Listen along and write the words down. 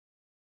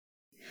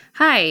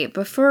Hi,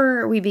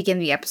 before we begin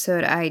the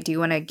episode, I do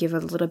want to give a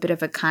little bit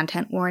of a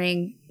content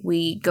warning.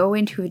 We go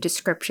into a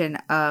description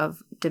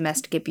of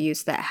domestic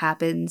abuse that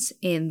happens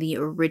in the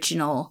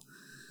original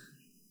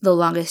The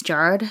Longest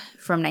Yard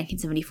from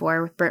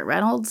 1974 with Burt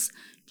Reynolds.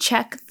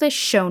 Check the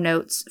show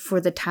notes for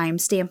the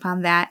timestamp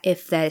on that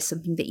if that is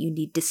something that you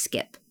need to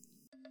skip.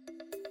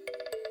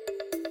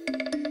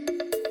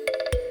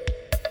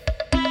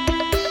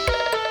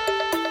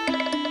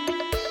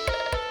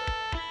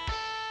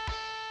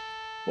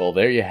 Well,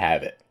 there you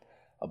have it.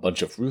 A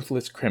bunch of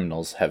ruthless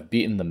criminals have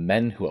beaten the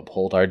men who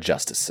uphold our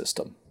justice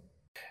system.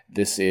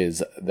 This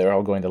is They're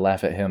All Going to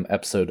Laugh at Him,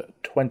 episode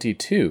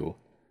 22.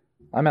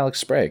 I'm Alex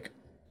Sprague.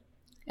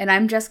 And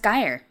I'm Jess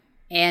Geyer.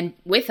 And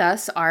with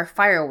us are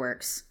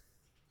fireworks.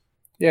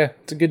 Yeah,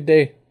 it's a good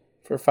day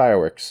for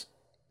fireworks,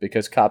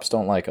 because cops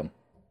don't like them.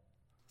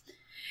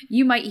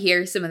 You might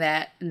hear some of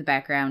that in the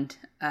background.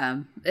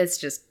 It's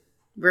just,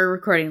 we're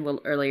recording a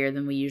little earlier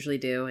than we usually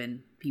do,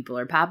 and people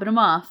are popping them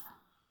off.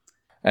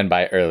 And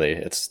by early,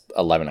 it's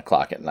 11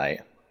 o'clock at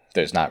night.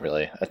 There's not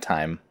really a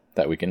time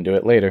that we can do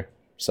it later,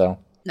 so...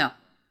 No.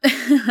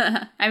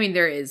 I mean,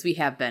 there is. We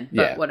have been,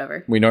 but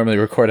whatever. We normally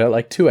record at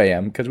like 2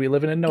 a.m. because we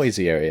live in a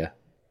noisy area.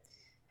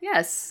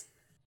 Yes.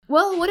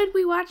 Well, what did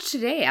we watch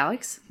today,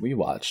 Alex? We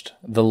watched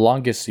The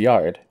Longest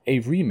Yard, a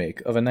remake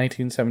of a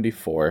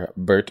 1974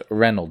 Burt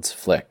Reynolds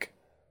flick.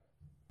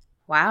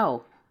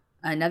 Wow.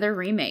 Another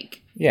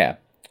remake. Yeah.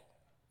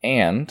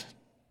 And,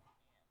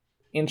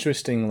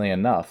 interestingly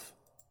enough,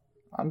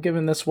 I'm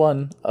giving this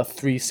one a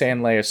 3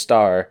 Sandler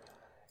star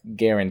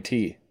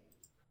guarantee.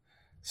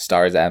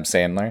 Stars Adam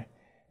Sandler.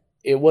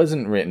 It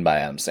wasn't written by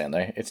Adam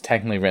Sandler. It's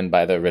technically written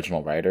by the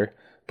original writer,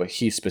 but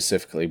he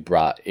specifically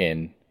brought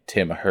in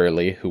Tim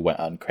Hurley, who went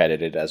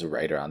uncredited as a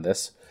writer on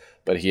this.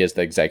 But he is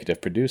the executive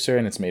producer,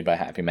 and it's made by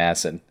Happy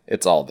Madison.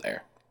 It's all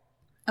there.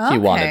 Okay. He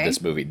wanted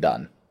this movie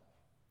done.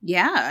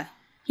 Yeah.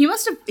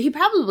 He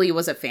probably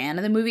was a fan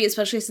of the movie,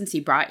 especially since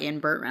he brought in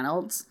Burt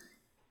Reynolds.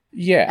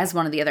 Yeah. As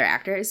one of the other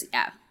actors.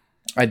 Yeah.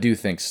 I do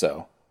think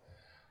so.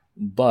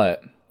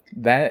 But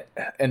that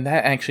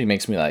actually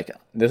makes me like,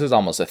 this is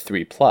almost a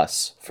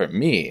 3+ for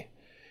me.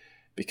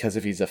 Because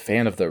if he's a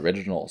fan of the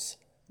originals,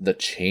 the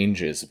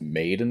changes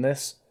made in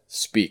this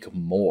speak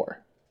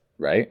more,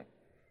 right?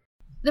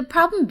 The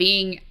problem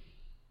being,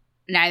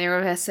 neither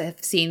of us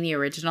have seen the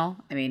original.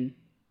 I mean,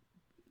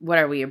 what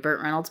are we, a Burt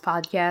Reynolds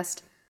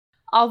podcast?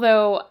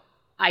 Although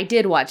I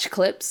did watch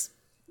clips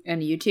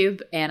on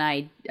YouTube, and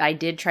I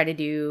did try to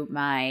do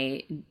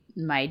my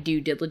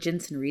due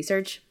diligence and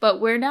research, but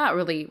we're not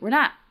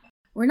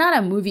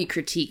a movie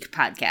critique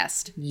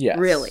podcast. Yes.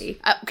 Really.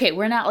 Okay,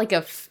 we're not like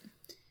a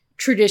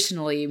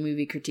traditionally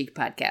movie critique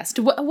podcast.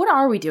 What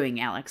are we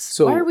doing, Alex?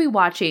 So, why are we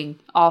watching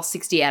all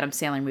 60 Adam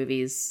Sandler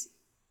movies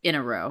in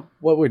a row?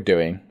 What we're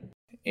doing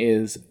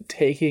is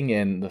taking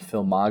in the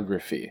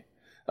filmography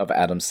of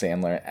Adam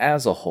Sandler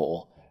as a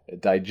whole,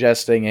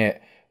 digesting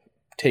it,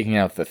 taking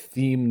out the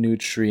theme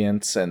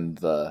nutrients and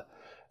the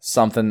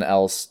something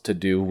else to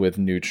do with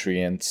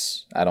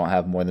nutrients. I don't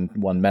have more than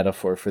one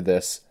metaphor for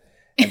this.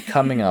 And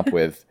coming up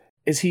with,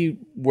 is he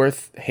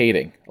worth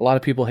hating? A lot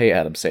of people hate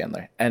Adam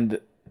Sandler. And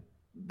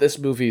this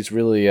movie is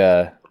really,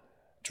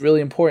 it's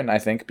really important, I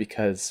think,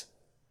 because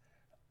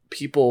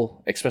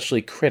people,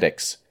 especially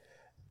critics,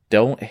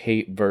 don't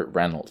hate Burt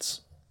Reynolds.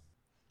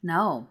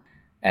 No.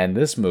 And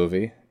this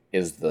movie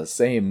is the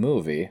same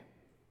movie,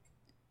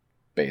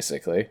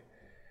 basically.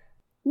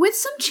 With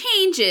some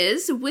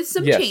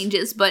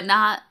changes, but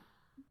not...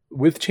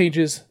 With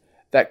changes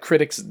that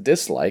critics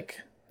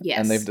dislike. Yes.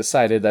 And they've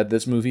decided that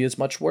this movie is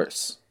much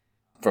worse.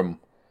 From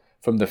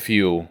the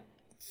few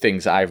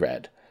things I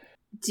read.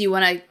 Do you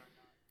want to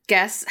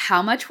guess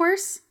how much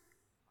worse?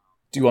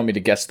 Do you want me to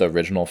guess the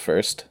original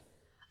first?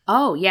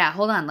 Oh, yeah.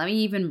 Hold on. Let me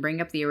even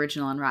bring up the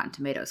original on Rotten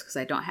Tomatoes, because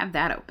I don't have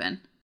that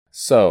open.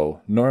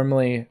 So,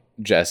 normally,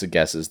 Jess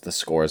guesses the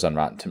scores on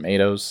Rotten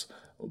Tomatoes.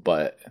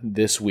 But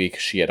this week,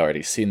 she had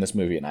already seen this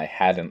movie and I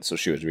hadn't, so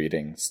she was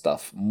reading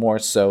stuff more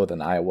so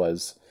than I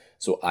was.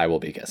 So I will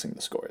be guessing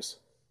the scores.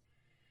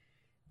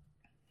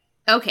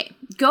 Okay,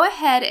 go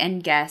ahead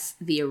and guess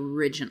the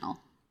original.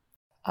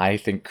 I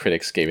think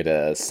critics gave it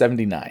a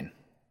 79.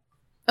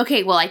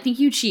 Okay, well, I think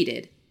you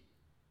cheated.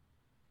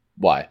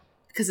 Why?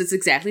 Because it's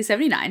exactly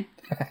 79.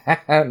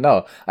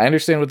 No, I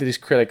understand what these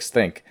critics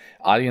think.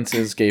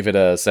 Audiences gave it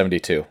a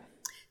 72.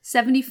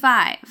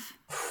 75.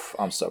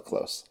 I'm so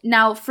close.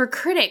 Now, for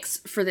critics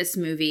for this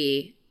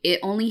movie,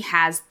 it only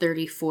has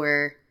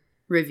 34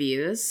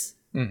 reviews.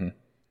 Mm-hmm.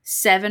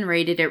 7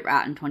 rated at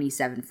Rotten,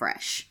 27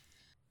 fresh.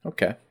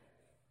 Okay.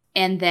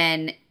 And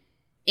then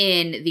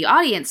in the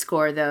audience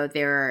score, though,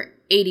 there are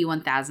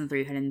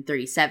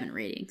 81,337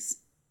 ratings.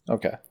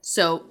 Okay.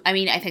 So, I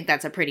mean, I think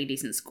that's a pretty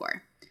decent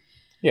score.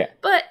 Yeah.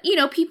 But, you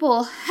know,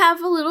 people have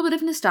a little bit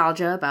of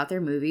nostalgia about their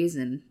movies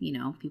and, you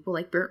know, people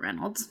like Burt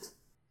Reynolds.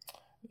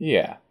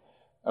 Yeah.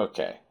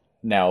 Okay.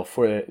 Now,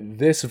 for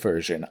this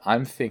version,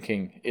 I'm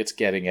thinking it's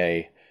getting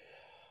a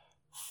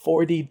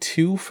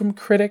 42 from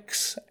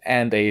critics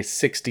and a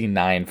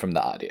 69 from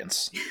the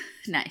audience.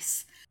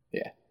 Nice.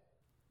 Yeah.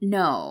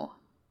 No.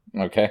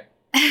 Okay.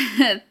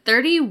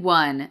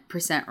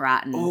 31%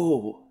 rotten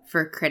Oh.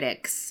 for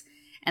critics.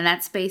 And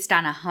that's based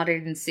on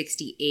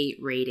 168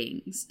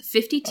 ratings.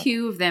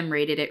 52 of them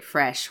rated it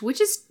fresh, which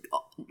is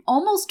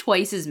almost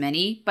twice as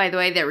many, by the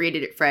way, that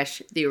rated it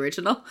fresh, the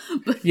original.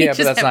 But Yeah,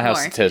 but that's not how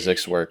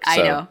statistics work. I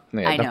so, know.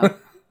 Yeah. I know.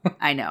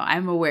 I know.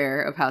 I'm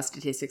aware of how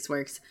statistics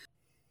works.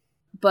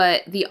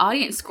 But the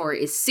audience score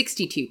is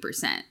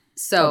 62%.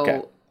 So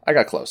Okay. I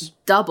got close.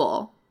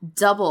 double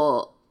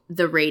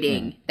the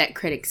rating that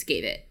critics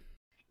gave it.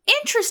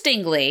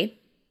 Interestingly,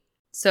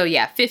 so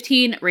yeah,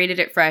 15 rated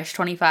it fresh,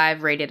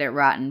 25 rated it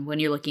rotten when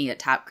you're looking at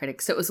top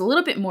critics. So it was a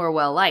little bit more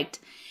well-liked.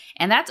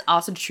 And that's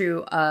also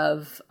true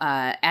of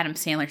Adam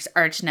Sandler's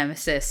arch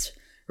nemesis,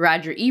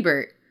 Roger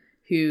Ebert,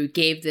 who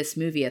gave this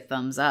movie a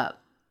thumbs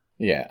up.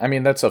 Yeah, I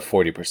mean, that's a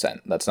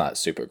 40%. That's not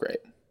super great.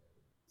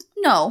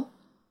 No,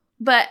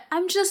 but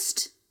I'm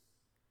just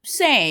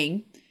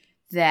saying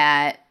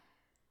that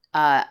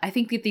I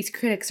think that these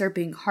critics are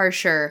being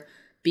harsher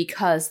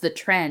because the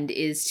trend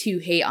is to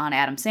hate on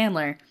Adam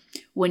Sandler.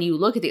 When you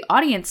look at the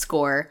audience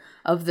score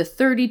of the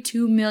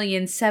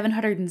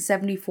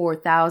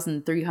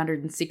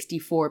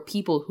 32,774,364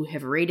 people who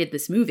have rated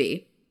this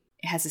movie,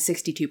 it has a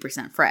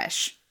 62%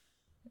 fresh.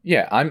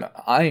 Yeah,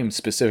 I am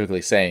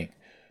specifically saying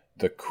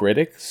the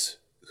critics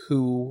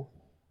who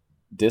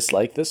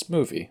dislike this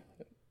movie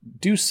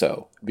do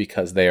so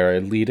because they are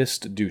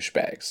elitist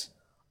douchebags.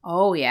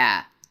 Oh,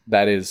 yeah.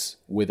 That is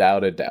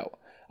without a doubt.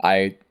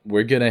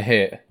 We're going to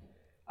hit,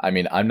 I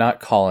mean, I'm not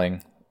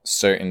calling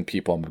certain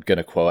people I'm going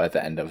to quote at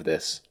the end of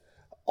this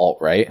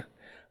alt-right,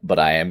 but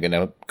I am going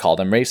to call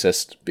them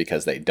racist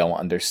because they don't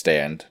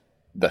understand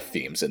the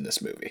themes in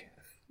this movie.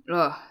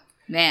 Oh,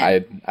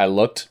 man. I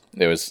looked,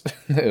 it was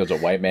a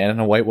white man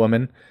and a white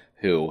woman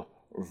who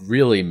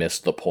really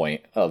missed the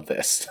point of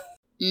this.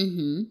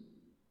 Mm-hmm.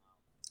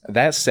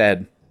 That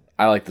said,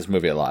 I like this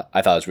movie a lot.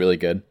 I thought it was really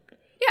good.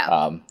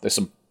 Yeah. There's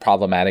some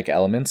problematic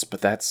elements,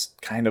 but that's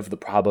kind of the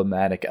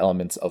problematic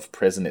elements of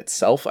Prison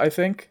itself, I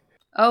think.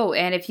 Oh,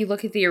 and if you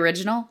look at the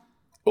original?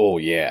 Oh,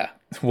 yeah.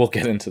 We'll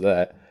get into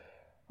that.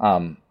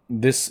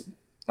 This,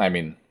 I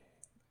mean,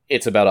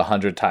 it's about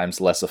 100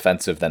 times less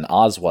offensive than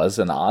Oz was,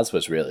 and Oz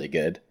was really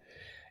good.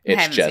 It's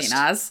I haven't just, seen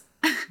Oz.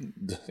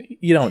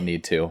 You don't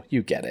need to.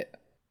 You get it.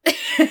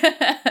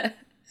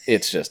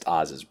 It's just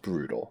Oz is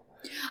brutal.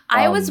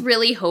 I was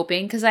really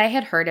hoping, because I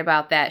had heard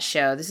about that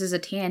show. This is a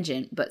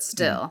tangent, but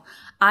still.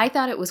 I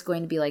thought it was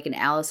going to be like an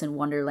Alice in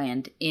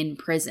Wonderland in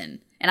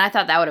prison. And I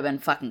thought that would have been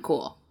fucking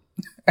cool.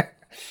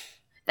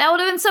 That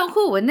would have been so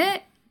cool, wouldn't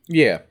it?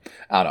 Yeah.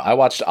 I don't know. I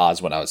watched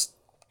Oz when I was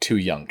too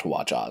young to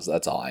watch Oz.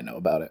 That's all I know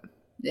about it.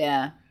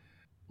 Yeah.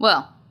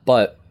 Well.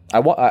 But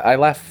I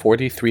laughed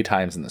 43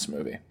 times in this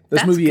movie.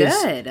 This movie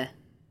good. is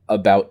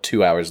about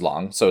 2 hours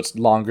long, so it's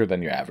longer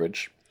than your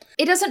average.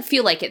 It doesn't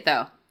feel like it,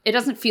 though. It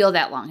doesn't feel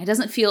that long. It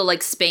doesn't feel like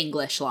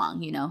Spanglish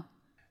long, you know?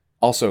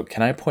 Also,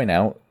 can I point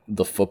out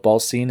the football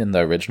scene in the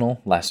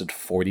original lasted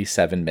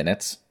 47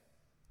 minutes?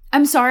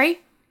 I'm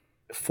sorry?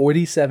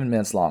 47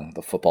 minutes long,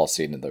 the football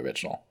scene in the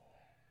original.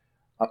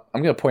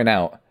 I'm going to point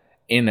out,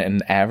 in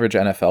an average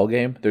NFL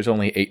game, there's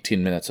only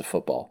 18 minutes of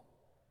football.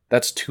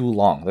 That's too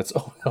long. That's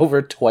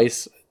over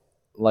twice,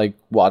 like,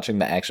 watching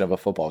the action of a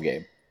football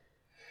game.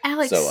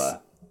 Alex, So,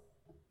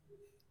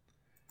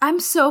 I'm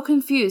so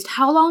confused.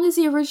 How long is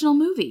the original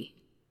movie?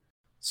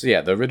 So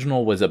yeah, the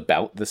original was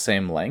about the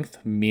same length,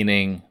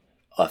 meaning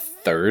a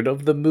third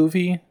of the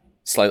movie,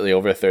 slightly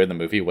over a third of the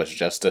movie, was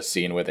just a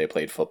scene where they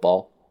played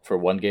football for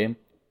one game.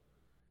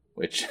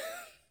 Which,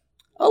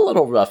 a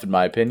little rough in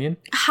my opinion.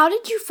 How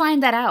did you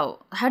find that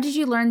out? How did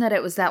you learn that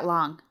it was that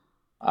long?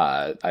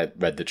 I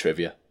read the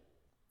trivia.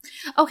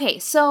 Okay,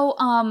 so,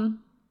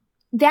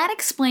 that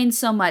explains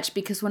so much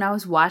because when I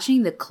was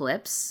watching the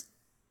clips,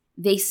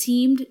 they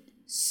seemed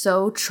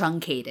so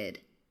truncated.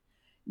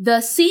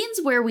 The scenes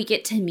where we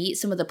get to meet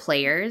some of the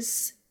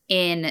players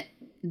in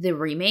the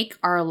remake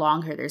are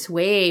longer. There's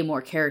way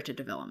more character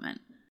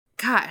development.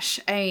 Gosh,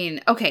 I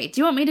mean, okay,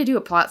 do you want me to do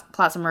a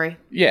plot summary?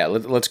 Yeah,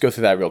 let's go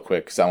through that real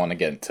quick because I want to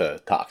get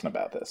into talking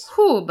about this.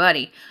 Whew,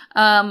 buddy.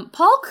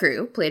 Paul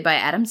Crewe, played by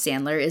Adam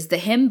Sandler, is the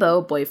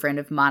himbo boyfriend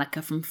of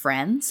Monica from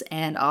Friends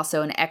and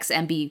also an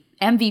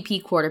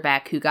ex-MVP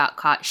quarterback who got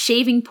caught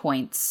shaving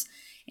points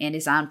and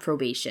is on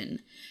probation.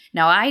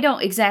 Now, I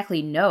don't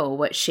exactly know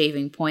what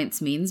shaving points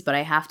means, but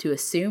I have to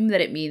assume that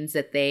it means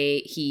that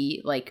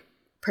he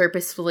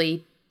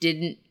purposefully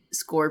didn't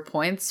score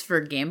points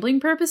for gambling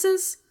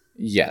purposes.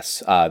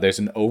 Yes, there's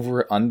an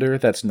over-under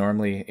that's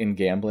normally in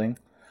gambling.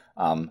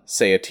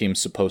 Say a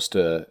team's supposed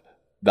to,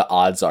 the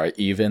odds are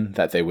even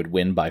that they would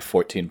win by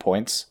 14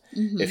 points.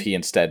 Mm-hmm. If he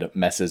instead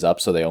messes up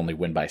so they only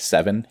win by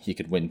 7, he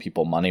could win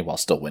people money while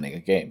still winning a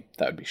game.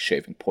 That would be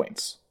shaving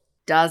points.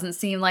 Doesn't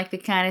seem like the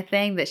kind of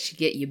thing that should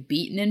get you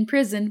beaten in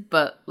prison,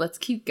 but let's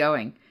keep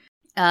going.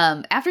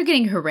 After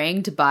getting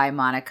harangued by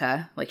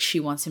Monica, like she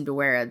wants him to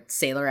wear a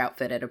sailor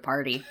outfit at a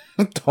party.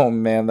 Oh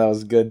man, that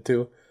was good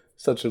too.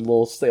 Such a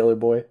little sailor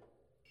boy.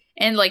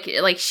 And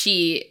like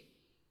she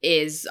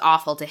is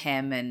awful to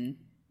him, and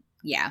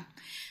yeah.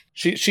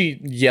 She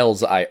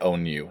yells, "I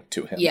own you"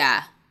 to him.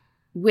 Yeah.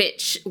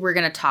 Which we're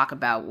going to talk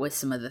about with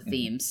some of the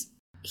themes.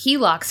 He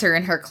locks her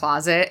in her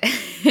closet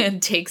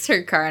and takes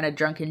her car on a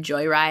drunken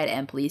joyride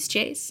and police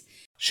chase.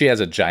 She has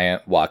a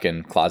giant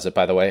walk-in closet,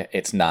 by the way.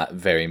 It's not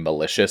very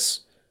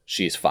malicious.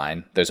 She's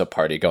fine. There's a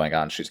party going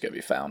on. She's going to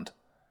be found.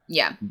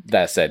 Yeah.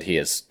 That said, he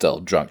is still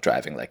drunk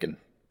driving like a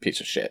piece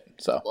of shit.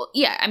 So, Well,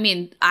 yeah, I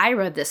mean, I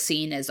read this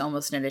scene as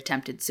almost an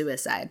attempted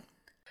suicide.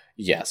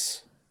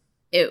 yes.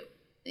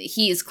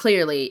 He is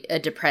clearly a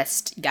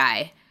depressed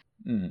guy.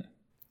 Mm.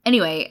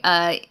 Anyway,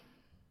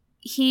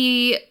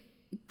 he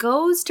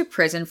goes to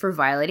prison for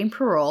violating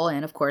parole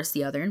and, of course,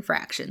 the other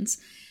infractions,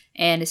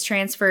 and is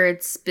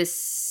transferred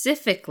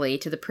specifically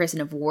to the prison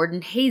of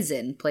Warden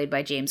Hazen, played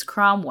by James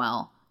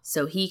Cromwell,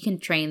 so he can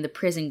train the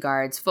prison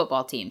guards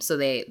football team. So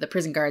the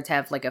prison guards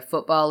have like a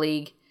football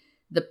league.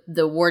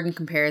 The warden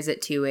compares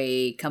it to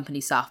a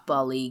company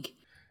softball league.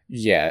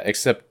 Yeah,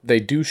 except they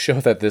do show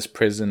that this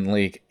prison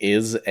league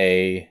is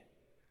a,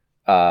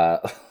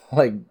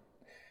 like,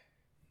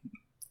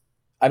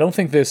 I don't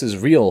think this is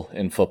real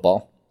in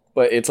football,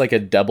 but it's like a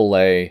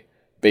AA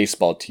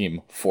baseball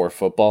team for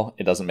football.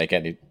 It doesn't make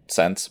any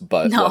sense,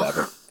 but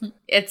whatever.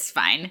 It's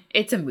fine.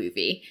 It's a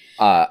movie.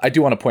 I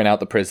do want to point out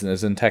the prison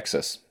is in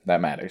Texas.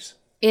 That matters.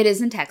 It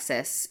is in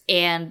Texas,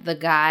 and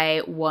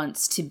the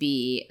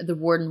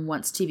warden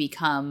wants to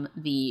become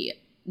the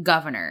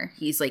governor.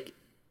 He's like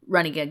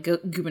running a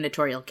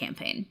gubernatorial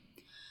campaign.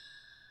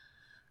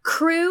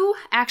 Crew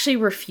actually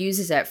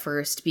refuses at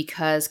first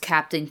because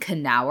Captain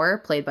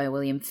Knauer, played by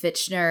William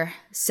Fichtner,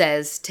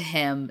 says to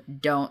him,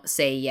 "Don't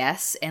say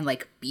yes," and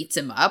like beats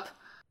him up.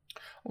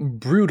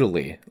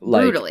 Brutally.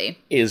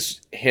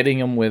 Is hitting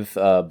him with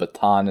a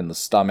baton in the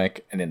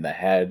stomach and in the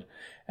head,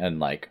 and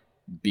like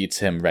beats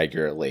him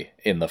regularly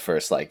in the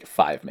first like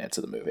 5 minutes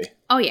of the movie.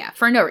 Oh yeah,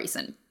 for no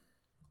reason.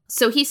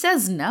 So he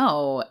says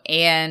no,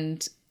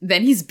 and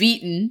then he's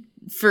beaten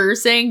for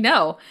saying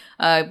no,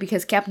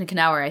 because Captain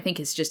Knauer, I think,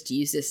 has just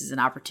used this as an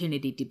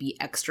opportunity to be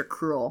extra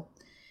cruel.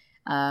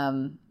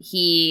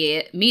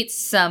 He meets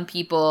some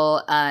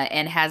people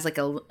and has like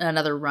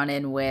another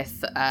run-in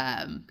with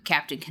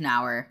Captain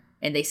Knauer,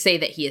 and they say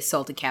that he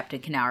assaulted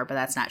Captain Knauer, but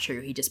that's not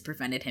true. He just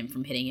prevented him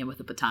from hitting him with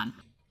a baton.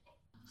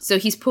 So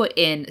he's put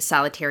in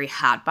solitary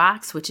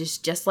hotbox, which is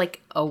just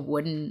like a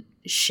wooden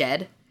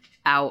shed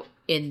out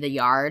in the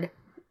yard.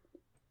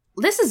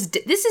 This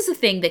is a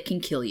thing that can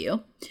kill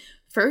you,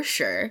 for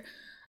sure.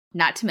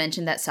 Not to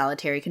mention that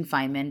solitary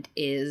confinement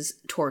is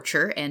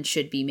torture and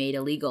should be made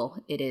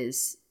illegal. It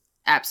is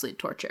absolute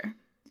torture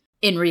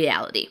in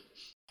reality.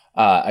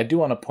 I do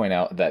want to point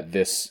out that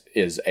this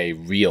is a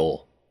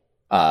real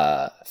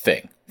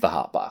thing, the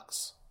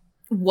hotbox.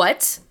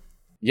 What?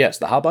 Yes,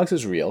 the hotbox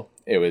is real.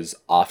 It was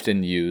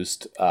often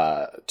used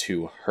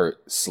to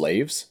hurt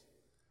slaves.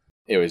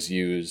 It was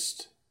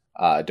used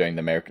during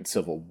the American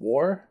Civil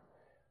War.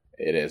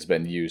 It has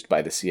been used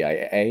by the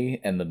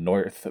CIA and the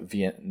North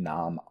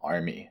Vietnam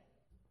Army.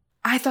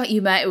 I thought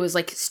you meant it was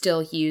like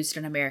still used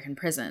in American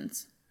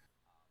prisons.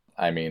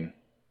 I mean,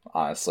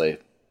 honestly,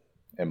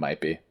 it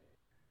might be.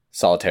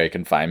 Solitary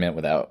confinement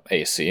without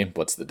AC,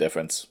 what's the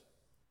difference?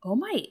 Oh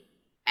my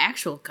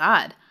actual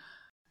God.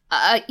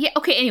 Yeah,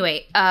 okay,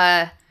 anyway,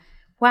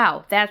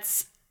 wow,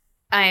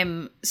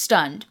 I'm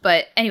stunned.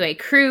 But anyway,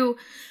 Crew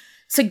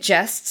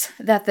suggests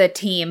that the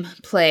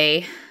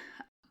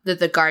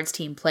guards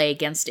team play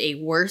against a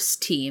worse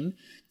team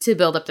to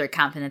build up their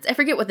confidence. I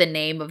forget what the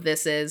name of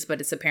this is,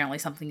 but it's apparently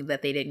something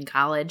that they did in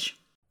college.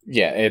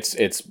 Yeah, it's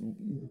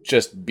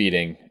just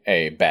beating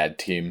a bad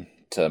team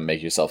to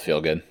make yourself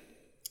feel good.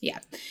 Yeah.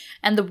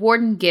 And the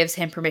warden gives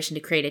him permission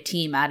to create a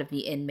team out of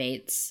the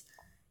inmates.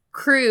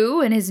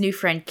 Crew and his new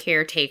friend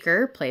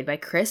Caretaker, played by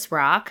Chris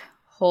Rock,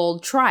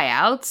 hold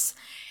tryouts,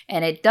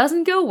 and it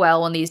doesn't go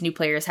well when these new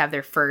players have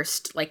their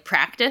first,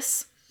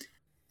 practice.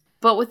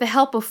 But with the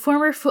help of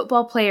former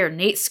football player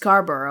Nate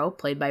Scarborough,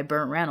 played by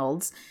Burt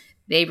Reynolds,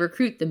 they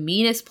recruit the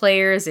meanest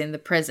players in the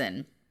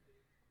prison.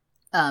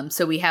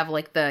 So we have,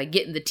 the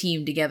getting the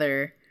team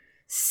together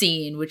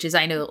scene, which is,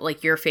 I know,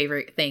 your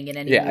favorite thing in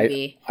any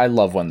movie. I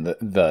love when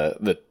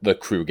the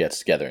crew gets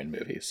together in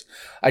movies.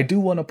 I do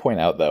want to point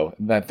out, though,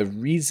 that the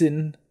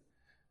reason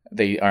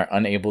they are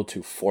unable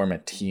to form a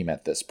team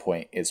at this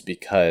point is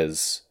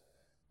because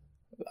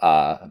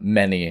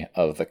many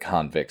of the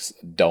convicts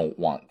don't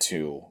want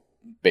to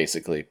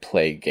basically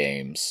play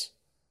games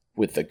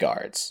with the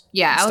guards.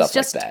 Yeah, and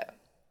stuff like that.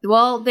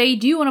 Well, they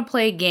do want to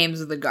play games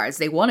with the guards.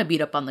 They want to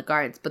beat up on the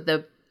guards, but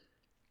the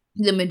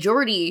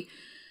majority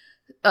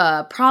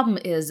problem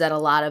is that a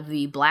lot of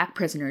the black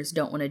prisoners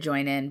don't want to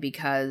join in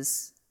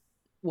because,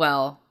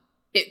 well,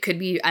 it could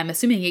be, I'm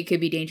assuming it could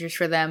be dangerous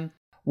for them.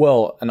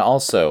 Well, and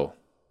also,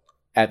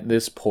 at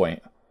this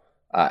point,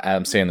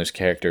 Adam Sandler's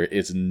character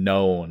is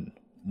known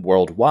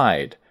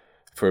worldwide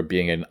for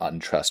being an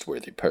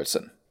untrustworthy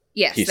person.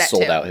 Yes, he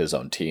sold out his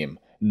own team.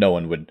 No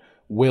one would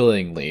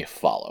willingly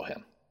follow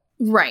him.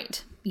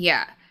 Right.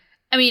 Yeah.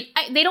 I mean,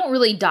 they don't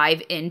really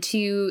dive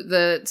into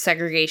the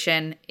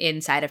segregation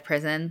inside of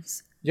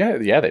prisons. Yeah,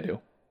 they do.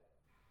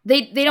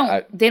 They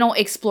don't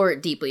explore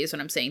it deeply, is what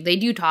I'm saying. They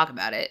do talk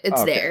about it.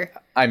 It's there.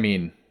 I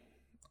mean,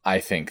 I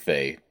think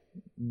they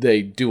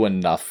do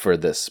enough for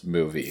this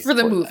movie. For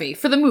the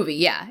movie,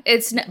 yeah.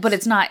 It's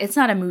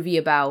not a movie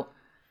about.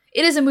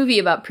 It is a movie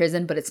about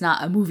prison, but it's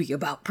not a movie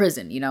about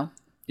prison. You know.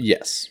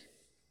 Yes.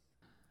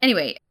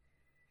 Anyway,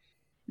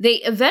 they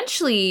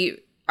eventually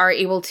are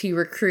able to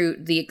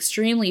recruit the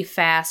extremely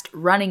fast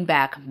running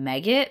back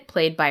Megget,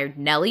 played by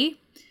Nelly.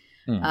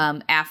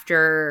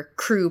 After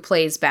Crew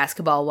plays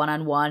basketball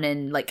one-on-one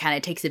and like kind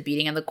of takes a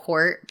beating on the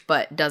court,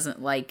 but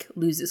doesn't like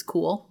lose his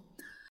cool.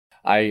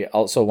 I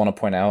also want to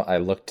point out, I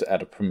looked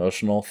at a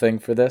promotional thing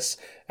for this,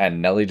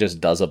 and Nelly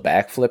just does a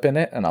backflip in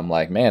it, and I'm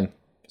like, man,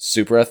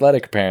 super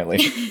athletic apparently.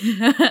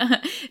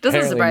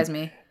 Doesn't surprise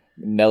me.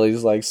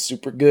 Nelly's like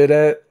super good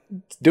at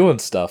doing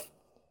stuff.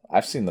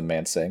 I've seen the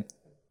man sing.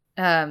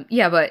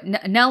 But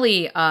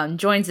Nelly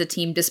joins the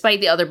team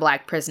despite the other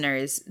black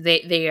prisoners.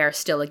 They are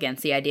still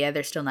against the idea.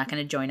 They're still not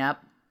going to join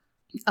up.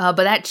 But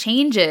that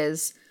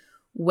changes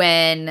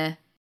when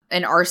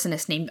an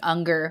arsonist named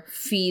Unger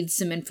feeds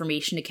some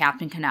information to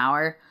Captain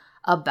Knauer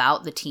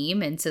about the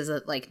team and says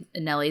that like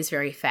Nelly's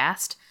very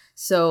fast.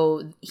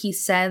 So he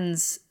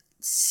sends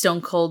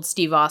Stone Cold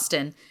Steve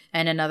Austin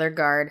and another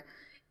guard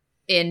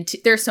into.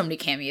 There's so many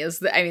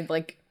cameos. I mean,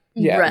 like.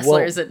 Yeah,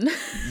 wrestlers and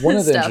one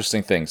of the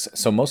interesting things,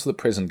 so most of the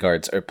prison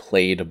guards are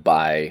played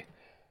by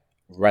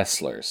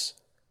wrestlers,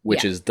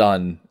 which is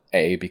done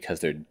A,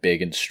 because they're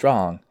big and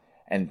strong,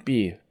 and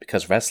B,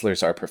 because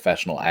wrestlers are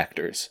professional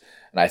actors.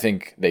 And I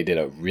think they did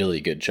a really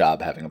good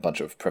job having a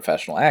bunch of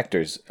professional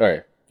actors,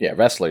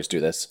 wrestlers do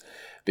this,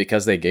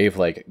 because they gave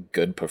like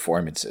good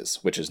performances,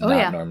 which is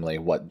not normally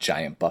what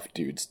giant buff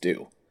dudes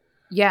do.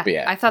 Yeah,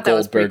 but I thought that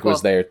was pretty cool. Goldberg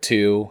was there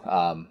too,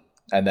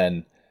 and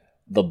then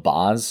the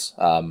Boz,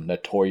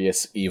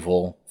 notorious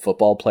evil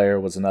football player,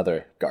 was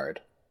another guard.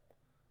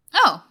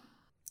 Oh.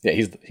 Yeah,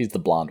 he's the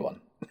blonde one.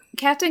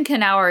 Captain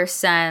Knauer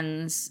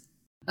sends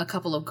a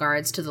couple of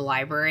guards to the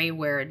library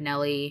where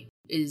Nelly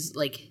is,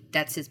 like,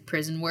 that's his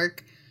prison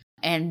work.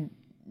 And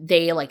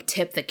they, like,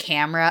 tip the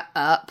camera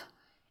up.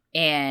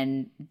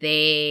 And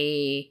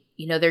they,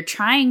 they're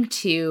trying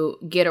to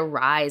get a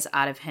rise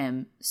out of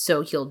him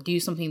so he'll do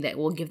something that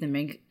will give them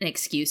an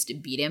excuse to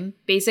beat him,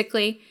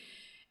 basically.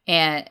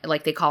 And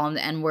like they call him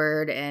the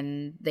N-word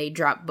and they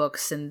drop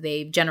books and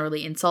they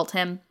generally insult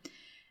him.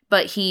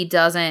 But he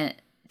doesn't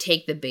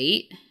take the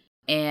bait.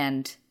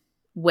 And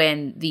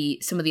when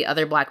some of the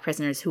other black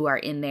prisoners who are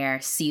in there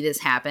see this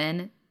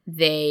happen,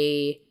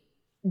 they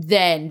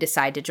then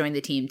decide to join the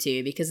team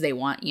too because they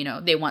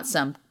want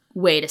some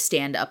way to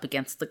stand up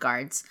against the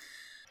guards.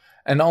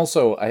 And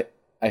also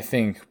I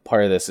think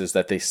part of this is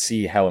that they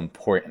see how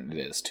important it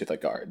is to the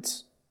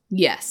guards.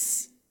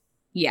 Yes.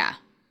 Yeah.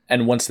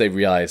 And once they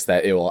realize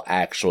that it will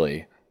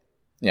actually,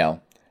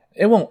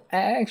 it won't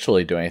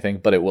actually do anything,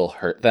 but it will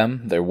hurt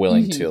them, they're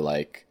willing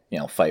to,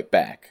 fight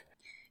back.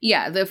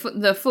 Yeah,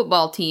 the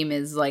football team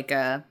is like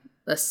a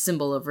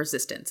symbol of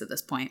resistance at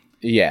this point.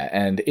 Yeah,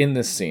 and in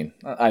this scene,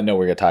 I know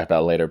we're going to talk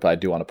about it later, but I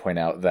do want to point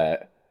out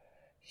that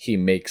he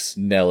makes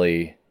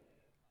Nelly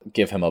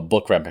give him a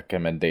book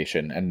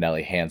recommendation, and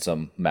Nelly hands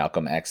him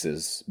Malcolm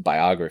X's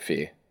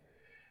biography.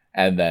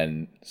 And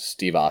then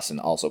Steve Austin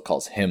also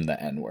calls him the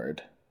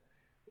N-word.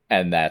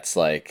 And that's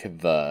like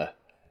the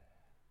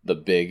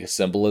big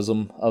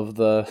symbolism of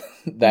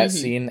that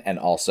scene, and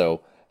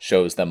also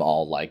shows them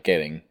all like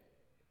getting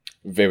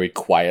very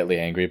quietly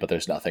angry, but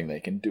there's nothing they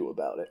can do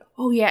about it.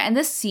 Oh yeah, and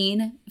this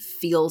scene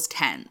feels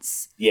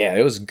tense. Yeah,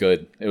 it was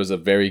good. It was a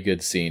very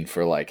good scene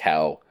for like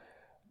how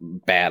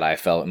bad I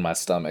felt in my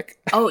stomach.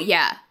 Oh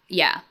yeah,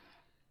 yeah.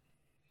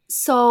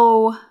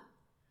 So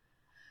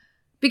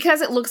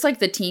because it looks like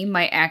the team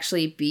might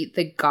actually beat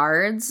the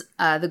guards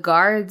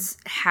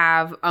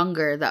have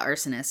Unger, the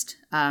arsonist,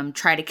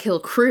 try to kill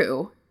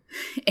Crew.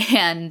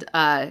 And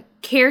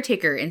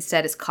Caretaker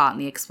instead is caught in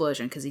the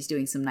explosion because he's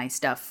doing some nice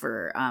stuff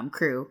for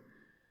Crew.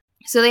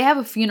 So they have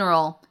a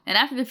funeral. And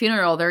after the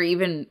funeral, they're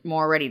even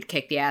more ready to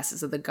kick the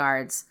asses of the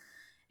guards.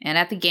 And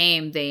at the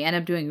game, they end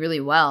up doing really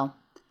well.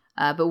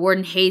 But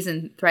Warden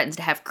Hazen threatens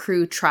to have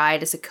Crew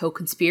tried as a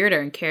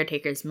co-conspirator in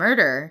Caretaker's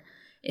murder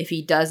if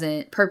he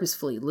doesn't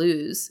purposefully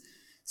lose.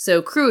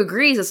 So Crew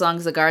agrees as long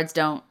as the guards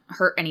don't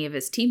hurt any of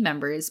his team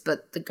members,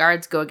 but the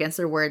guards go against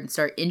their word and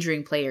start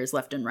injuring players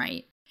left and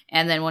right.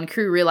 And then when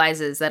Crew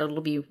realizes that it'll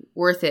be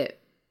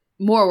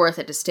more worth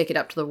it to stick it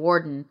up to the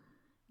warden,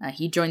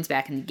 he joins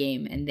back in the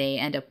game and they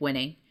end up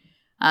winning.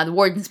 The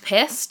warden's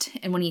pissed,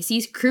 and when he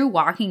sees Crew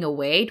walking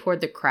away toward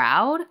the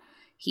crowd,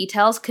 he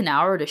tells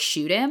Knauer to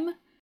shoot him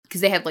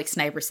because they have like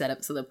sniper set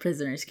up so the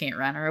prisoners can't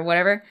run or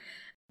whatever.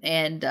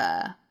 And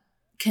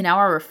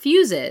Knauer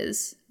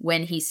refuses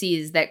when he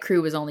sees that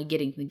Crew is only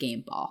getting the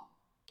game ball.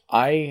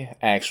 I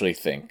actually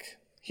think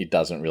he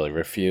doesn't really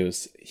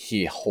refuse.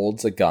 He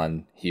holds a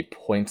gun, he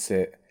points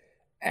it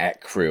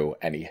at Crew,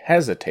 and he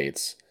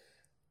hesitates.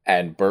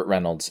 And Burt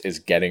Reynolds is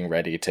getting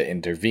ready to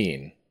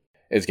intervene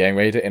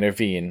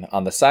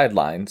on the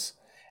sidelines.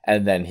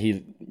 And then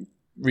he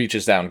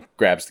reaches down,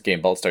 grabs the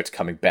game ball, starts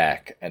coming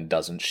back, and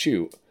doesn't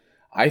shoot.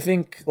 I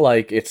think,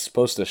 like, it's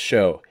supposed to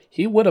show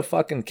he would have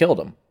fucking killed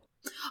him.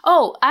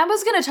 Oh, I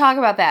was going to talk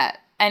about that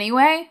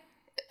anyway.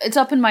 It's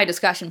up in my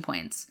discussion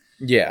points.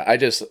 Yeah,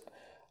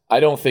 I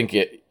don't think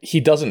he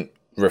doesn't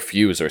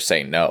refuse or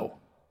say no.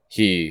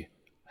 He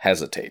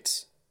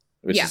hesitates,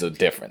 which is a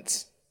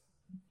difference.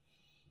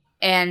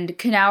 And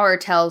Knauer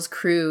tells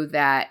Crew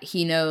that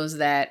he knows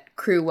that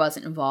Crew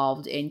wasn't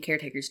involved in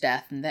Caretaker's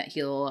death and that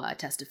he'll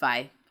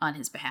testify on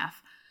his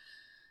behalf.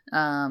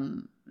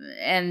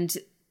 And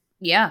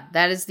yeah,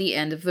 that is the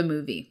end of the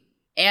movie.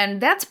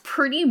 And that's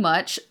pretty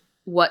much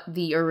what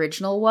the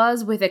original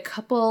was, with a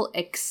couple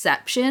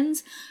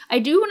exceptions. I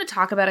do want to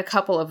talk about a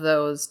couple of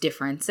those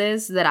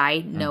differences that I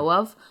know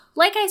of.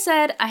 Like I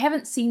said, I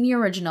haven't seen the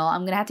original.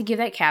 I'm going to have to give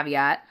that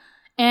caveat.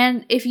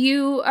 And if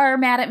you are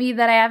mad at me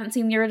that I haven't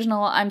seen the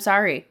original, I'm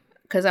sorry.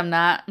 Because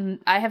I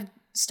have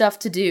stuff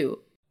to do.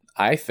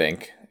 I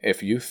think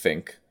if you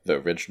think the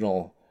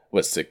original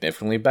was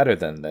significantly better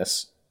than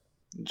this,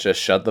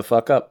 just shut the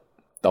fuck up.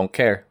 Don't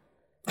care.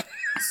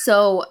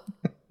 So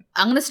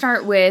I'm going to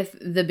start with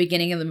the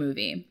beginning of the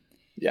movie.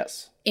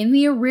 Yes. In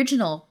the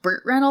original,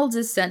 Burt Reynolds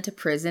is sent to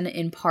prison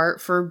in part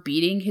for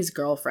beating his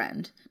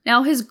girlfriend.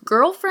 Now, his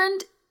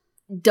girlfriend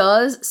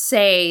does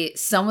say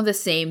some of the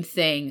same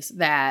things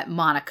that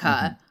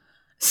Monica,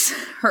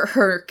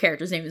 her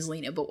character's name is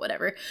Lena, but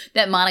whatever,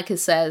 that Monica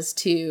says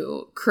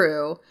to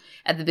Crew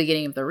at the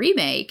beginning of the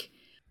remake,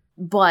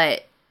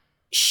 but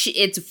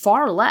it's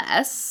far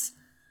less.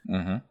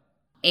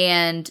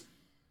 And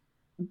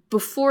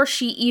before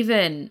she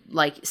even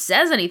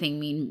says anything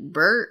mean,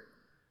 Burt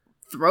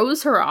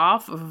throws her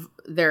off of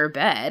their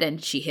bed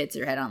and she hits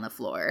her head on the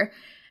floor.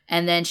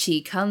 And then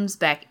she comes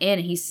back in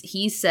and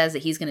he says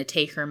that he's going to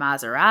take her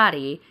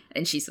Maserati.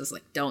 And she says,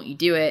 don't you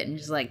do it. And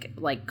just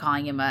like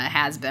calling him a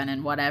has-been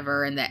and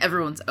whatever. And that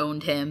everyone's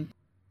owned him.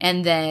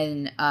 And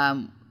then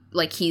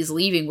he's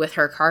leaving with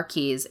her car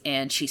keys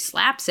and she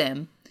slaps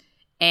him.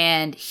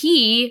 And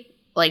he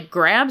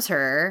grabs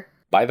her.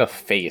 By the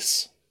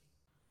face.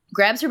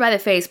 Grabs her by the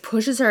face,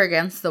 pushes her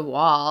against the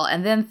wall,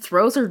 and then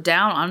throws her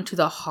down onto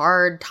the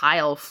hard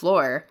tile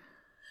floor.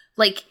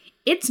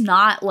 It's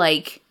not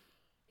like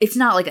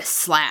a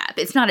slap.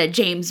 It's not a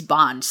James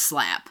Bond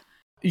slap.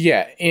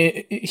 Yeah,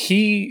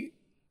 he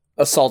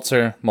assaults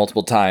her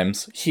multiple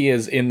times. He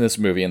is, in this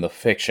movie, in the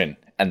fiction,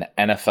 an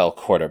NFL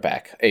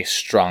quarterback, a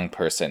strong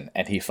person,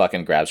 and he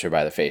fucking grabs her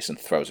by the face and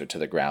throws her to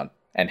the ground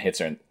and hits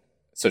her,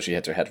 so she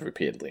hits her head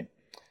repeatedly.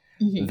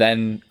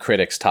 Then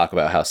critics talk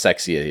about how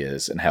sexy he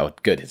is and how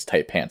good his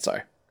tight pants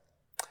are.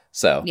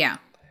 So, yeah,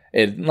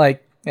 he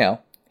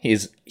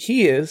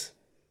is,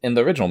 in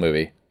the original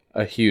movie,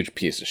 a huge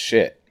piece of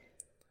shit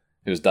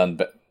who's done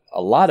a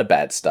lot of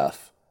bad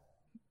stuff.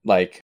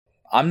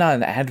 I'm not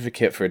an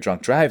advocate for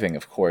drunk driving,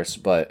 of course,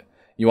 but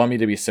you want me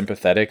to be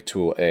sympathetic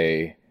to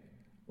a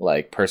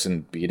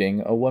person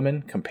beating a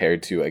woman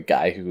compared to a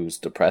guy who's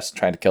depressed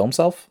trying to kill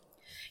himself?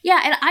 Yeah,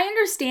 and I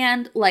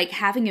understand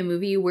having a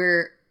movie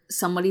where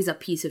somebody's a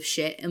piece of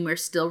shit and we're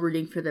still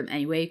rooting for them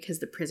anyway because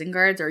the prison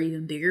guards are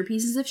even bigger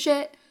pieces of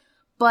shit.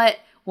 But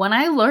when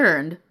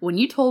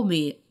you told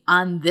me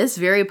on this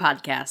very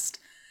podcast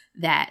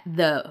that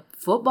the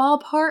football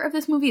part of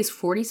this movie is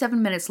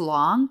 47 minutes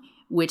long,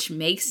 which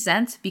makes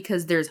sense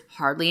because there's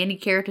hardly any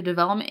character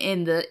development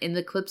in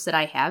the clips that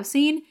I have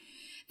seen,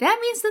 that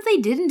means that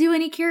they didn't do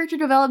any character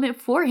development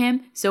for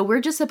him, so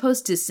we're just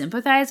supposed to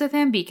sympathize with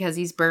him because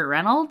he's Burt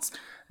Reynolds?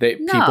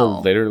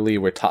 People literally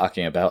were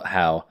talking about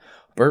how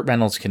Burt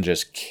Reynolds can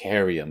just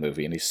carry a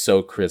movie and he's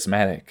so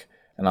charismatic.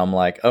 And I'm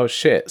like, oh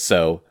shit.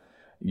 So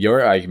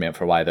your argument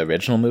for why the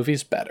original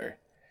movie's better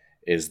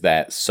is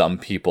that some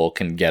people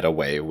can get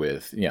away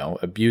with,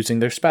 abusing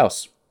their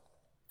spouse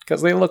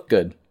because they look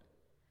good.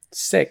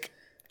 Sick.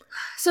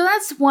 So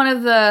that's one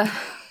of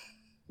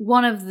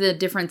the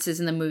differences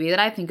in the movie that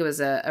I think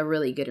was a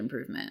really good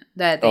improvement.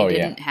 That they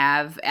didn't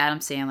have Adam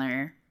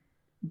Sandler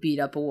beat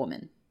up a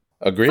woman.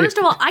 Agreed. First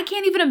of all, I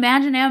can't even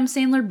imagine Adam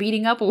Sandler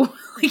beating up a woman.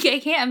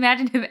 I can't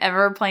imagine him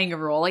ever playing a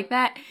role like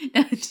that.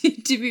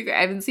 To be fair,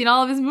 I haven't seen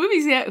all of his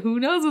movies yet. Who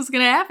knows what's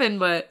going to happen,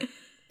 but...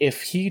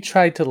 If he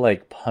tried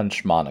to,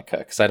 punch Monica,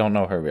 because I don't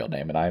know her real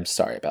name, and I'm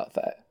sorry about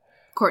that.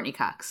 Courtney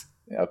Cox.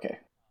 Okay.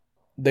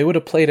 They would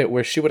have played it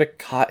where she would have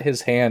caught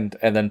his hand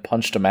and then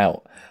punched him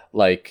out.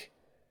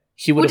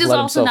 He would have let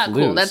himself loose. Which is also not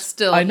cool. That's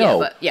still... I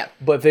know. Yeah,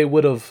 but they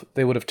would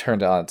have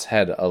turned it on its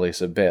head at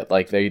least a bit.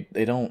 They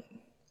don't...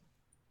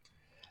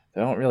 They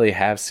don't really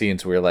have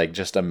scenes where,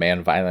 just a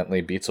man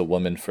violently beats a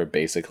woman for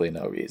basically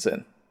no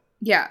reason.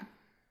 Yeah.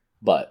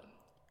 But,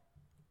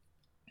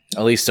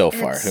 at least so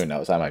far, who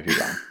knows? I might be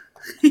wrong.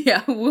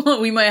 Yeah,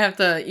 we might have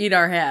to eat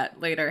our hat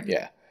later.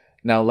 Yeah.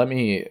 Now,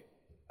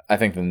 I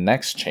think the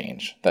next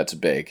change that's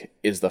big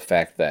is the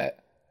fact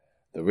that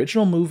the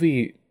original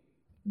movie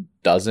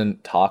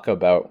doesn't talk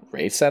about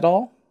race at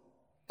all.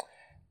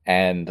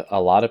 And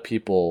a lot of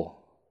people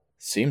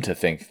seem to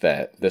think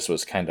that this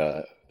was kind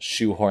of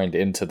shoehorned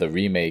into the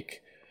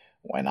remake,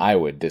 when I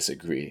would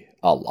disagree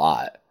a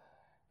lot,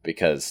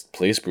 because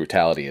police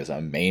brutality is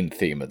a main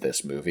theme of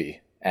this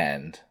movie,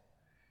 and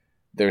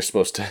they're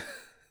supposed to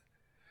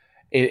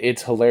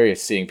it's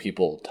hilarious seeing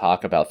people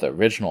talk about the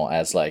original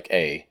as like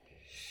a,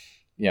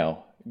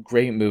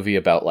 great movie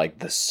about like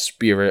the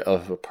spirit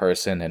of a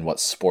person and what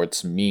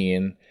sports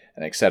mean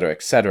and et cetera,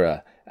 et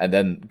cetera. And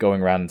then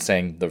going around and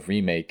saying the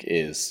remake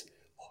is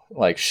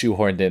like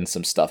shoehorned in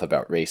some stuff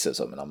about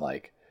racism. And I'm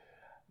like,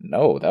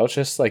 no, that was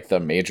just like the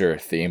major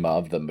theme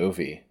of the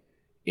movie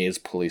is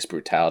police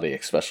brutality,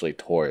 especially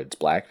towards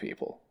black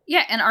people.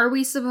 Yeah, and are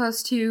we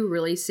supposed to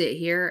really sit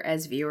here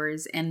as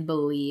viewers and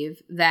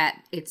believe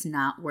that it's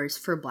not worse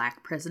for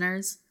black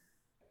prisoners?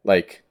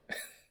 Like,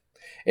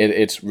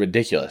 it's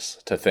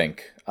ridiculous to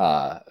think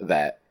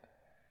that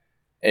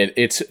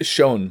it's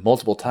shown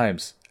multiple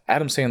times.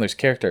 Adam Sandler's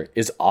character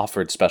is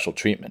offered special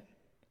treatment.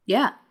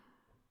 Yeah.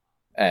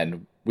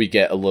 And we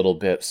get a little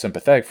bit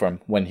sympathetic for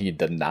him when he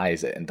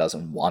denies it and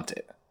doesn't want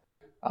it.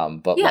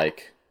 But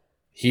like,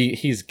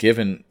 he's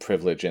given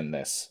privilege in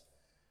this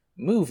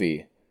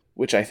movie,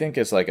 which I think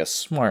is like a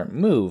smart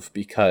move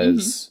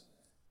because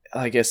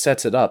like it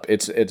sets it up.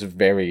 It's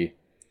very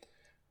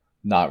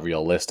not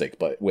realistic,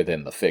 but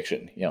within the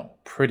fiction,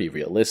 pretty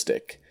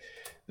realistic.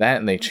 That,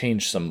 and they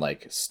change some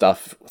like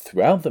stuff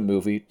throughout the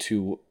movie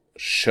to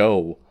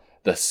show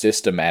the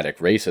systematic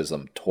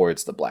racism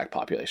towards the black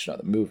population of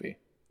the movie.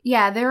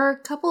 Yeah, there are a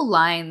couple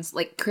lines,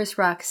 like Chris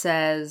Rock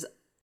says,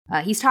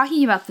 he's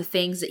talking about the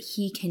things that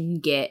he can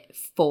get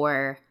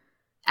for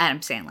Adam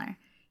Sandler.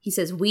 He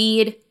says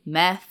weed,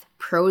 meth,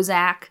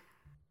 Prozac,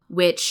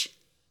 which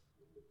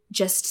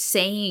just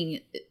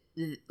saying,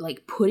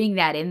 like putting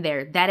that in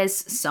there, that is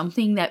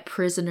something that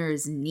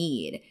prisoners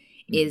need,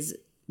 is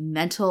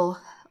mental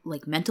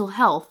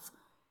health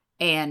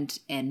and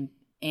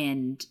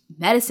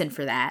medicine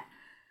for that.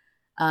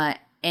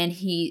 And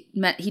he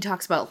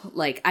talks about,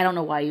 like, I don't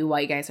know why you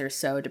white guys are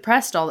so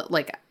depressed, all that,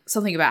 like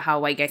something about how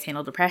white guys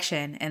handle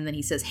depression. And then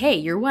he says, hey,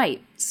 you're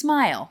white,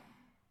 smile.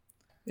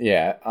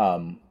 Yeah.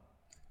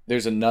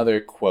 There's another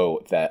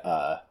quote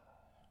that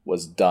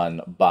was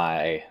done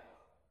by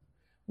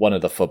one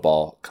of the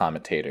football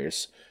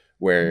commentators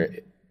where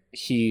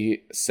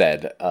he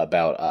said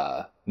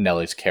about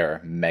Nelly's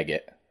character,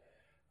 Megget,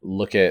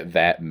 look at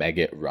that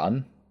Megget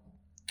run,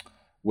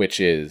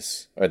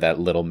 or that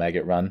little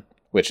Megget run,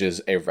 which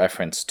is a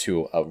reference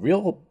to a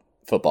real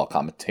football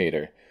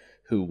commentator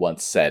who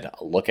once said,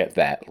 look at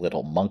that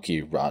little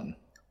monkey run.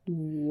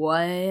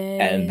 What?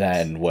 And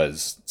then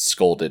was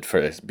scolded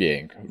for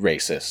being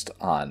racist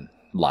on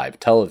live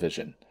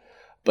television.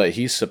 But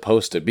he's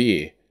supposed to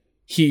be,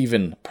 he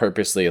even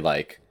purposely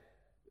like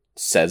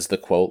says the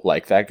quote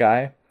like that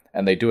guy,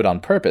 and they do it on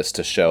purpose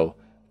to show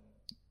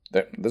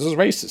that this is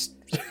racist.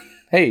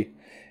 Hey,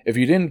 if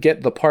you didn't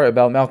get the part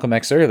about Malcolm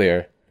X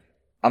earlier,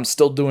 I'm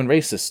still doing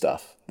racist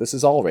stuff. This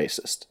is all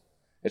racist.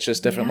 It's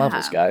just different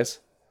levels, guys.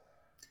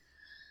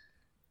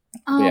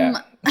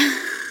 I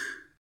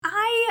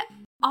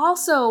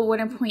also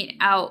want to point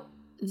out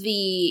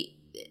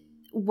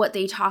what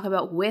they talk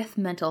about with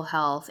mental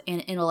health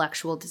and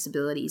intellectual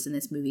disabilities in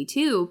this movie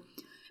too,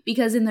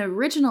 because in the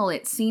original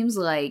it seems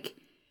like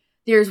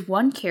there's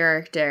one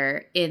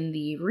character in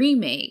the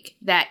remake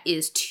that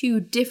is two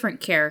different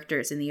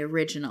characters in the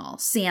original,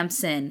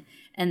 Samson,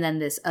 and then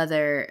this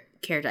other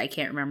character I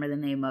can't remember the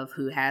name of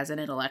who has an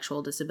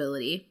intellectual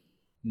disability.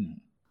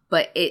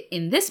 But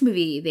in this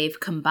movie, they've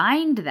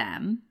combined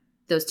them,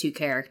 those two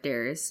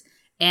characters,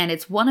 and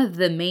it's one of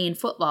the main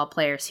football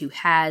players who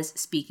has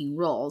speaking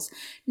roles.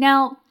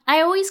 Now,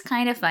 I always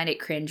kind of find it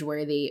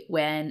cringeworthy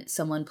when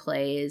someone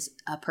plays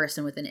a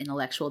person with an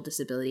intellectual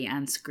disability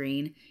on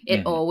screen.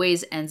 It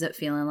always ends up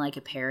feeling like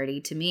a parody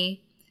to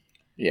me.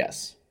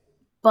 Yes.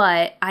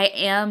 But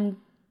I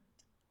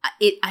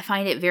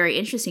find it very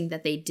interesting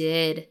that they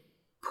did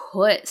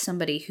put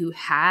somebody who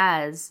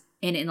has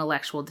an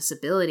intellectual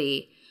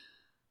disability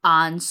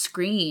on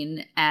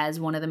screen as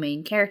one of the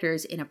main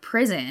characters in a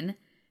prison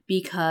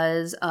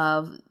because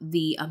of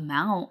the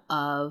amount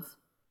of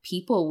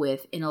people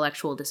with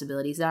intellectual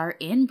disabilities that are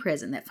in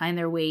prison, that find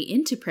their way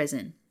into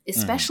prison,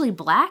 especially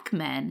black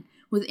men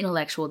with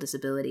intellectual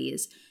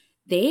disabilities.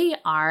 They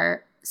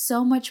are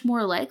so much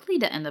more likely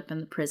to end up in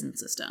the prison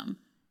system.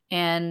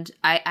 And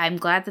I'm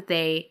glad that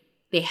they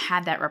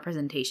had that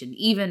representation,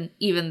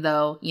 even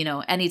though,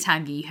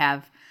 anytime you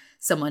have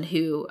someone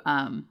who,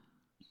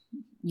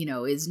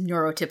 is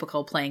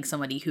neurotypical playing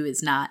somebody who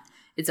is not,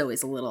 it's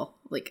always a little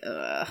like,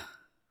 ugh.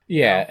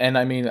 Yeah, and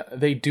I mean,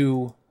 they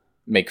do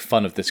make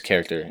fun of this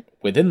character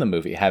within the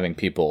movie, having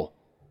people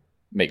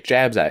make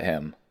jabs at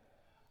him,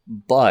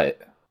 but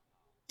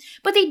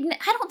I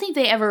don't think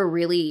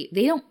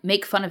they don't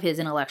make fun of his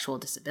intellectual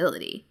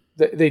disability.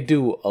 They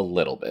do a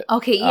little bit.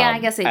 Okay, yeah, I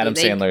guess they Adam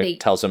do. Sandler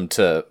tells him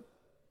to,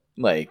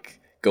 like,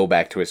 go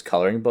back to his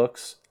coloring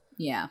books.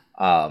 Yeah.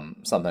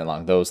 Something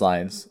along those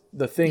lines.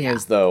 The thing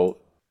is, though,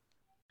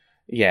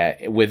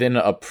 within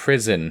a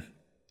prison,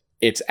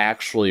 it's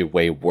actually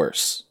way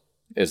worse,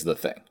 is the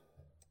thing.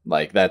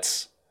 Like,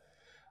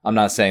 I'm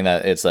not saying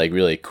that it's, like,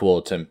 really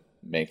cool to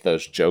make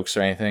those jokes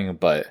or anything,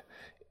 but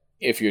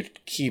if you're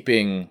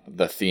keeping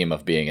the theme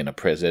of being in a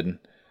prison,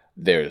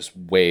 there's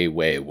way,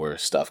 way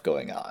worse stuff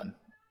going on.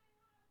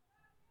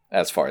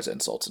 as far as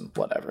insults and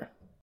whatever.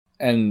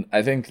 And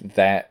I think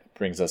that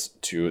brings us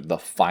to the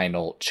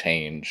final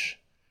change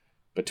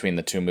between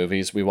the two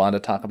movies we want to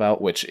talk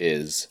about, which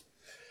is...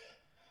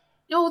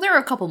 No, there are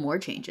a couple more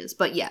changes,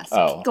 but yes,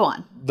 go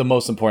on. The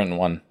most important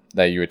one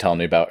that you were telling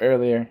me about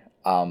earlier,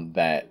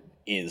 that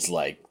is,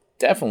 like,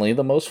 definitely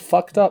the most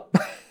fucked up.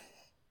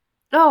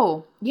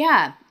 Oh,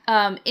 yeah.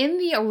 In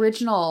the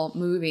original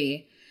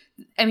movie,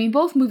 I mean,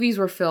 both movies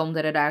were filmed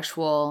at an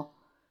actual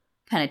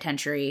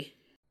penitentiary.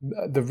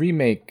 The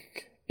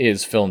remake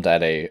is filmed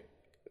at a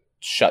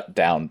shut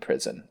down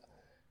prison.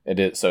 It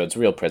is, so it's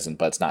real prison,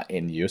 but it's not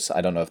in use.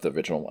 I don't know if the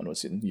original one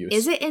was in use.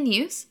 Is it in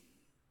use?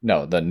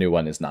 No, the new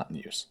one is not in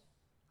use.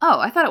 Oh,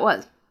 I thought it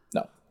was.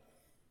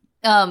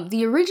 No.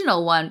 The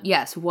original one,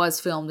 yes, was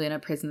filmed in a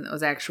prison that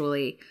was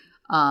actually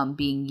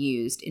being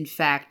used. In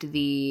fact,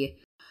 the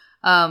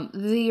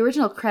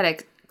original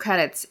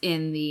credits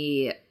in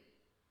the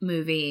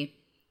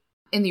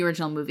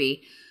original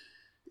movie,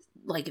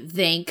 like,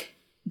 thank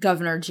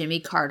Governor Jimmy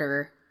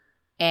Carter,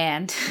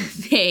 and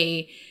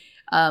they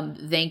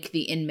thank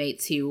the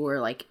inmates who were,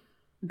 like,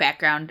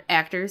 background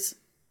actors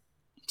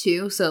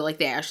too. So, like,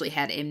 they actually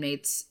had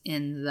inmates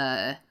in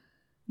the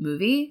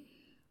movie.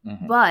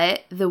 Mm-hmm.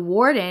 But the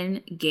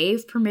warden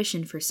gave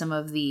permission for some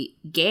of the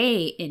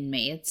gay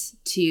inmates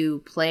to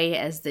play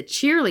as the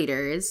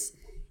cheerleaders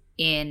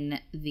in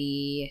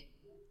the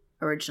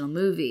original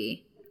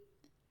movie.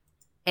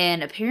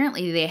 And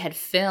apparently they had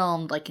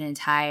filmed, like, an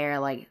entire,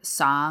 like,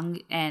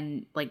 song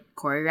and, like,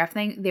 choreograph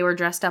thing. They were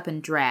dressed up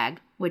in drag,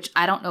 which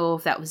I don't know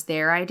if that was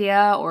their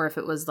idea or if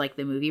it was, like,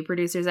 the movie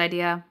producer's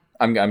idea.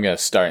 I'm going to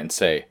start and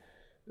say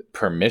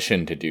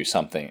permission to do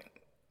something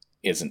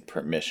isn't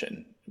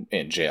permission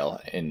in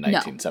jail in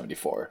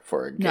 1974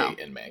 for a gay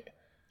inmate.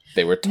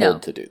 They were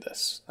told to do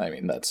this. I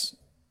mean,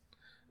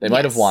 they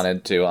might have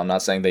wanted to. I'm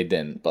not saying they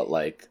didn't, but,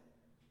 like,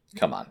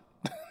 come on.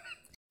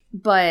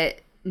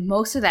 But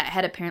most of that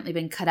had apparently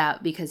been cut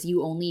out because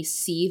you only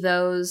see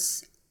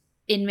those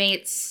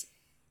inmates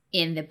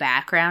in the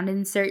background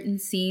in certain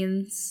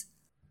scenes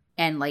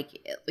and like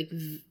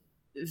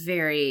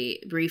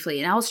very briefly.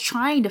 And I was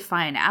trying to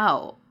find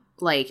out,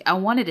 like, I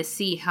wanted to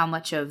see how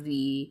much of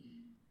the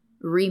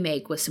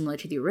remake was similar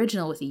to the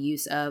original with the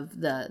use of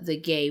the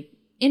gay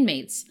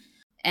inmates.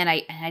 And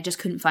I just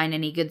couldn't find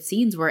any good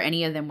scenes where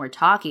any of them were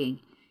talking.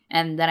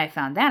 And then I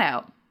found that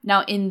out.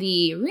 Now, in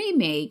the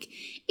remake,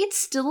 it's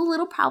still a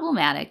little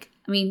problematic.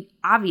 I mean,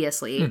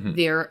 obviously,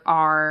 there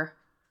are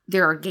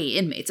gay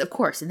inmates, of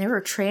course, and there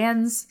are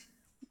trans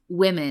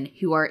women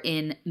who are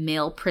in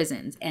male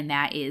prisons, and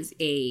that is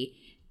a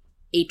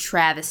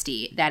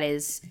travesty. That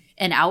is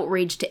an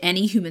outrage to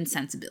any human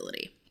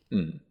sensibility.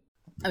 Mm.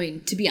 I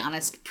mean, to be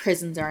honest,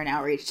 prisons are an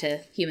outrage to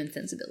human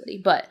sensibility,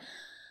 but...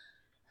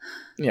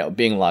 You know,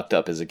 being locked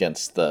up is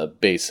against the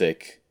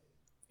basic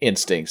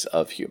instincts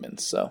of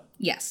humans, so...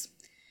 Yes.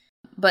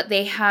 But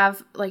they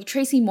have, like,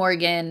 Tracy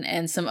Morgan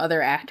and some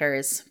other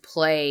actors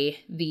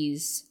play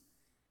these...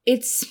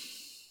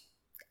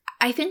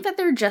 I think that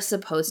they're just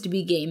supposed to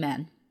be gay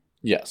men.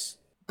 Yes.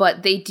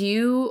 But they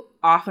do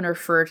often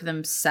refer to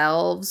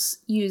themselves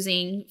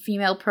using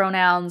female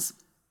pronouns.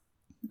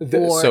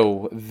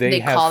 So they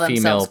have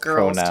female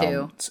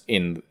pronouns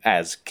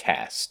as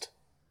cast.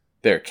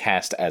 They're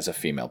cast as a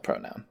female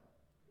pronoun.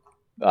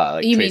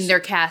 You mean they're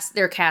cast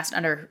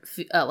under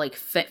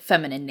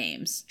feminine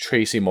names?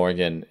 Tracy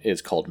Morgan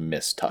is called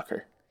Miss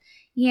Tucker.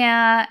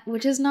 Yeah,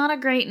 which is not a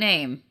great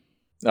name.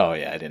 Oh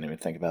yeah, I didn't even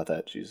think about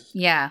that. Jesus.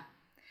 Yeah.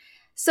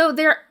 So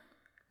they're,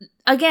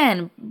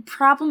 again,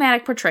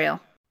 problematic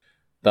portrayal.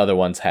 The other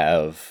ones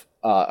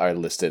are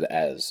listed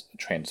as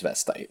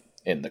transvestite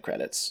in the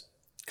credits.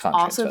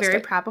 Also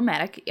very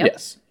problematic. Yep.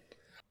 Yes.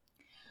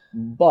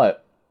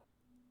 But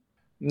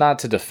not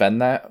to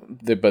defend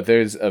that, but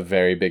there's a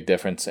very big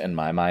difference in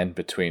my mind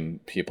between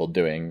people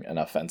doing an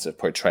offensive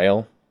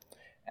portrayal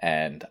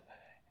and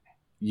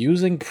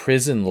using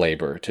prison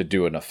labor to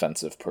do an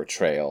offensive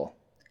portrayal.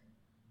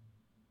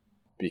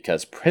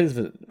 Because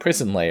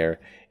prison labor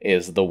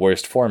is the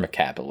worst form of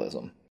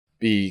capitalism.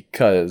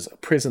 Because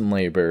prison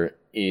labor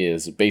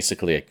is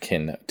basically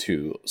akin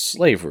to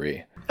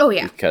slavery. Oh,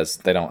 yeah. Because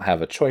they don't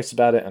have a choice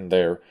about it, and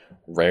they're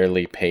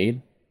rarely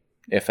paid,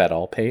 if at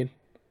all paid.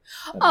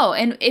 Oh,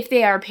 and if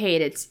they are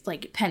paid, it's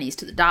like pennies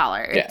to the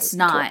dollar. Yeah, it's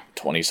not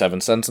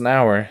 27 cents an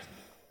hour.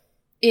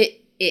 It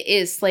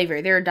is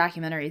slavery. There are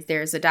documentaries.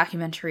 There's a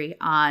documentary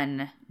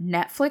on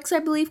Netflix, I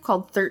believe,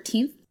 called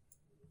 13th.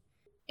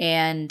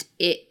 And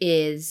it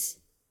is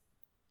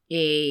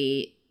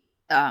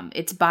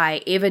it's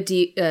by Ava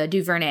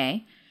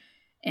DuVernay,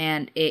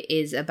 and it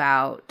is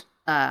about,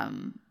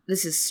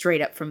 this is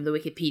straight up from the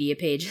Wikipedia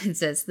page. It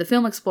says, the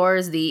film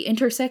explores the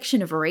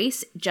intersection of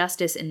race,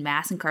 justice, and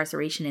mass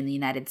incarceration in the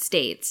United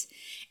States.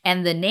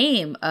 And the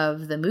name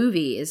of the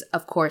movie is,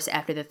 of course,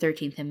 after the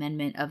 13th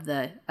Amendment of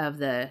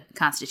the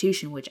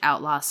Constitution, which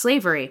outlaws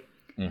slavery,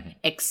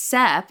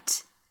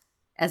 except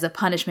as a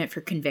punishment for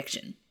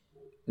conviction.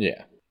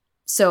 Yeah.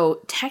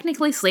 So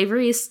technically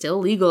slavery is still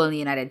legal in the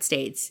United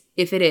States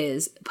if it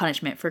is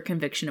punishment for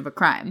conviction of a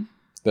crime.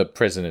 The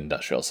prison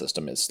industrial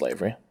system is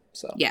slavery.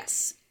 So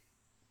yes.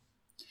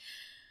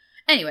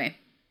 Anyway,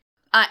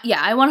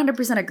 yeah, I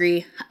 100%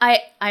 agree.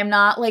 I'm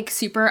not like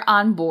super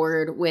on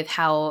board with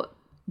how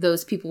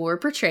those people were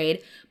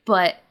portrayed,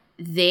 but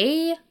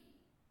they,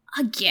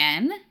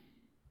 again,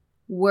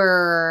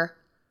 were,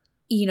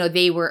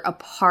 they were a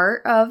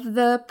part of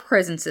the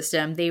prison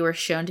system. They were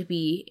shown to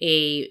be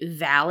a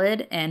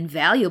valid and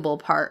valuable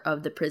part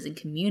of the prison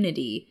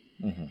community.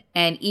 Mm-hmm.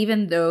 And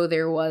even though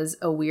there was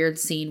a weird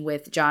scene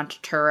with John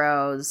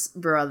Turturro's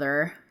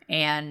brother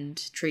and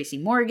Tracy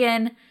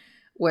Morgan,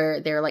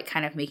 where they're like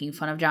kind of making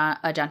fun of John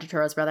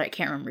Turturro's brother. I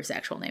can't remember his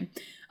actual name.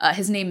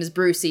 His name is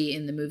Brucey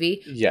in the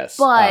movie. Yes,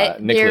 but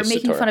they're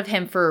making fun of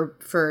him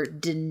for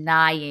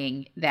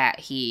denying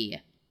that he,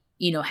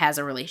 has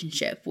a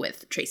relationship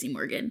with Tracy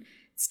Morgan.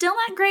 Still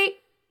not great,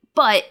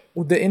 but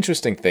the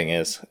interesting thing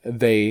is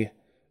they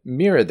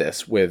mirror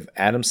this with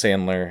Adam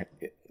Sandler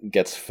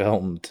gets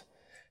filmed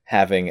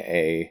having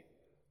a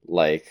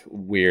like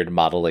weird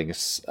modeling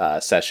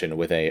session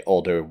with a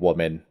older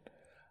woman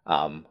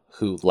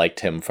who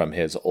liked him from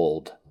his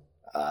old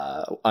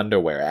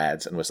underwear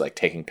ads and was like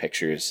taking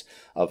pictures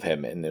of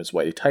him in his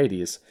whitey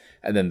tighties.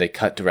 And then they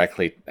cut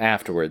directly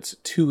afterwards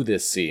to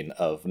this scene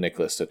of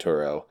Nicholas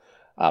Turturro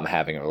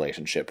having a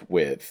relationship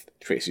with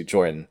Tracy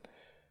Jordan,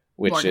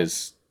 which Morgan.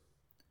 is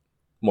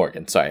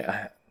Morgan. Sorry,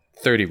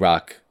 30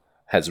 Rock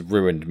has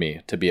ruined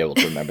me to be able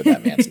to remember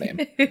that man's name.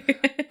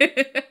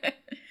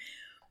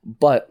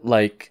 But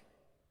like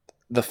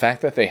the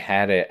fact that they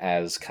had it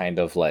as kind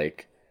of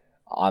like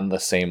on the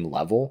same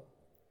level,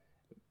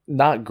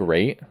 not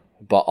great,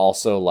 but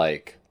also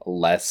like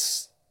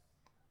less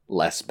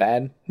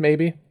bad,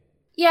 maybe.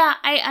 Yeah,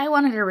 I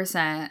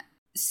 100%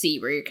 see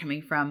where you're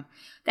coming from.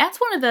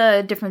 That's one of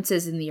the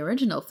differences in the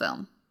original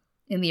film.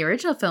 In the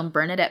original film,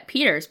 Bernadette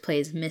Peters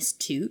plays Miss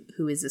Toot,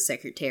 who is the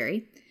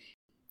secretary.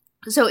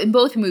 So in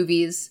both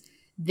movies,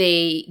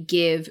 she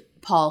gives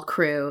Paul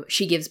Crewe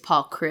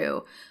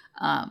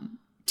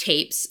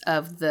tapes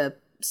of the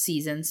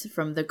seasons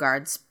from the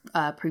Guards'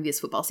 previous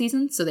football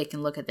seasons so they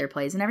can look at their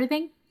plays and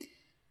everything.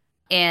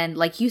 And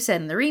like you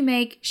said in the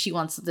remake, she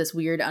wants this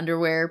weird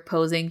underwear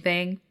posing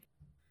thing.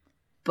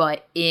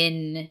 But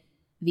in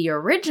the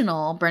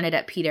original,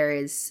 Bernadette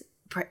Peters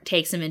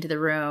takes him into the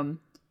room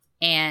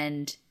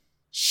and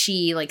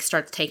she like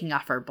starts taking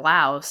off her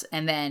blouse,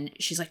 and then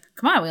she's like,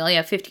 come on, we only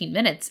have 15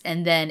 minutes.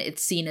 And then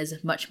it's seen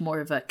as much more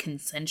of a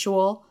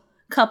consensual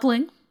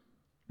coupling.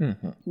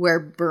 Mm-hmm. Where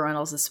Burt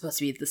Reynolds is supposed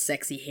to be the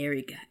sexy,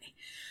 hairy guy.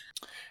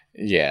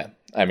 Yeah,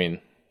 I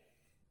mean,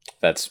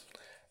 that's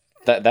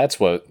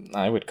what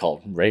I would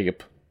call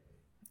rape.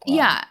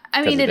 Yeah,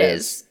 I mean, it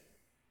is.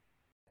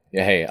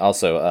 Yeah, hey,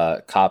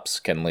 also, cops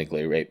can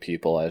legally rape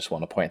people. I just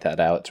want to point that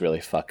out. It's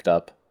really fucked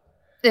up.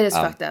 It is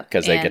fucked up.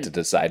 Because they get to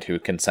decide who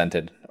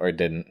consented or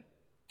didn't.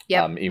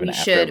 Yep, even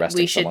after arresting someone.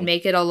 We should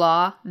make it a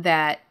law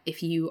that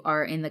if you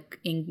are in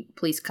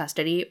police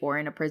custody or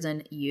in a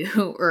prison,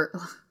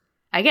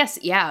 I guess,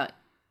 yeah,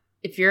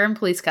 if you're in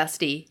police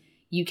custody,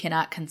 you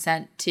cannot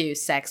consent to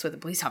sex with a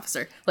police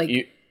officer. Like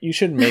you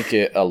should make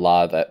it a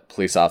law that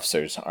police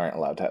officers aren't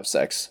allowed to have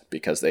sex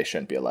because they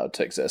shouldn't be allowed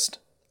to exist.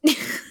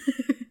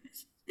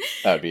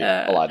 That would be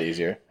a lot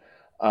easier.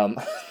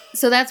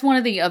 So that's one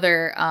of the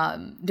other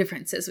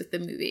differences with the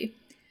movie.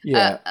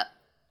 Yeah.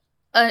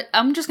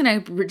 I'm just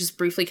going to just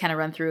briefly kind of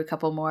run through a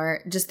couple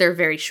more. Just they're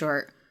very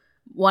short.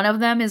 One of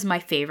them is my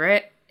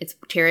favorite. It's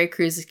Terry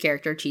Crews's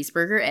character,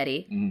 Cheeseburger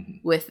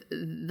Eddie, with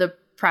the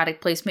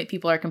product placement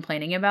people are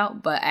complaining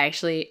about, but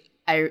actually,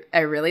 I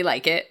really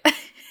like it.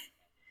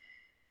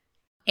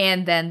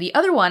 And then the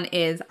other one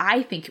is,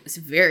 I think it was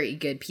a very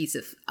good piece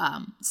of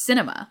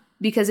cinema,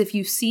 because if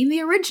you've seen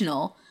the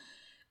original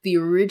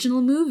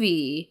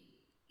movie,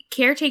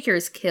 Caretaker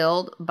is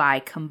killed by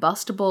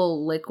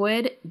combustible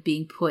liquid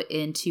being put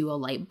into a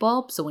light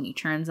bulb, so when he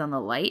turns on the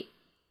light,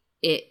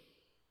 it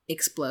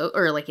explodes,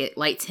 or like it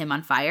lights him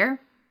on fire.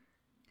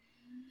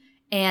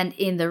 And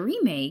in the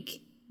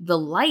remake, the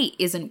light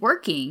isn't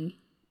working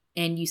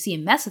and you see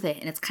him mess with it.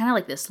 And it's kind of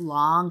like this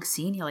long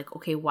scene. You're like,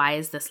 okay, why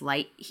is this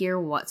light here?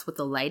 What's with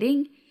the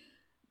lighting?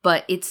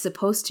 But it's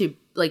supposed to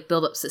like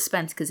build up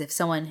suspense, because if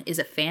someone is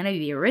a fan of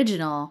the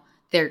original,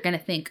 they're going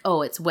to think,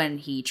 oh, it's when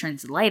he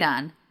turns the light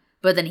on.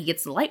 But then he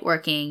gets the light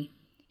working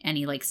and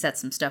he like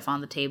sets some stuff on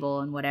the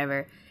table and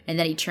whatever. And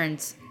then he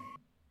turns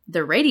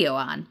the radio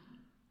on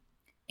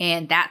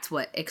and that's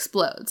what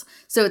explodes.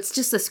 So it's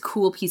just this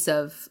cool piece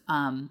of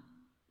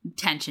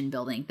tension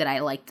building that I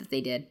like that they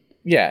did.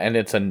 Yeah, and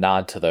it's a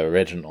nod to the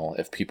original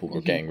if people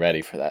were getting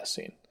ready for that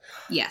scene.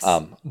 Yes.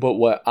 But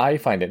what I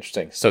find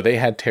interesting, so they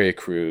had Terry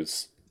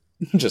Crews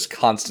just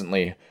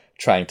constantly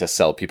trying to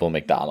sell people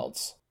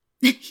McDonald's.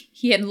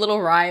 He had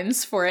little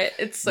rhymes for it.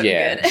 It's so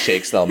good.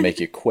 Shakes that'll make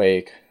you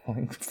quake.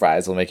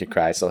 Fries will make you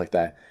cry, stuff like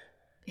that.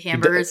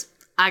 Hamburgers.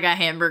 I got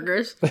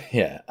hamburgers.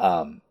 Yeah.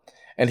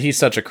 And he's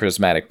such a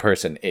charismatic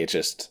person. It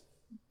just,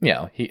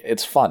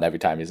 it's fun every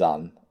time he's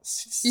on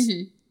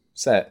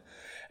set.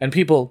 And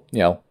people,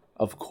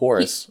 of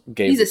course,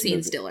 he's a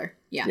scene stiller.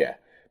 Yeah.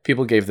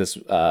 People gave this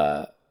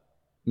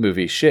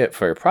movie shit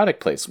for product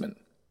placement.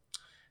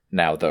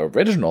 Now, the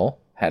original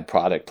had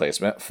product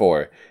placement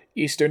for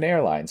Eastern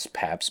Airlines,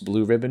 Pabst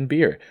Blue Ribbon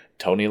Beer,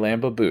 Tony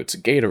Lamba Boots,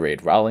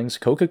 Gatorade, Rawlings,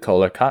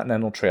 Coca-Cola,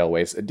 Continental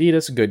Trailways,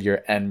 Adidas,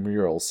 Goodyear, and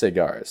Mural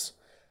Cigars.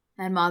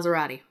 And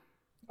Maserati.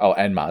 Oh,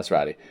 and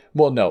Maserati.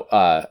 Well,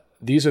 no,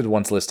 these are the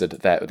ones listed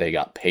that they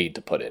got paid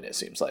to put in, it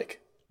seems like.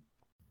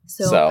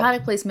 So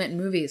product placement in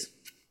movies.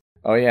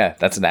 Oh, yeah,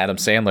 that's an Adam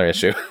Sandler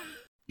issue.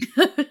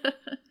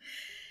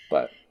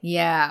 But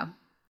yeah.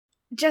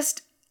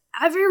 Just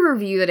every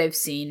review that I've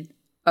seen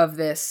of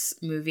this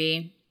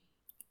movie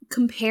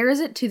compares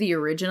it to the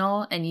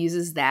original and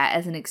uses that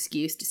as an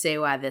excuse to say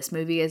why this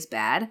movie is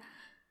bad.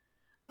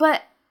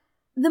 But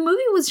the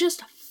movie was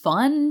just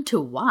fun to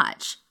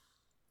watch.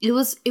 It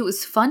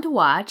was fun to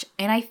watch,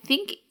 and I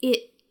think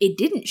it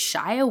didn't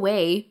shy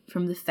away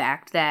from the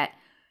fact that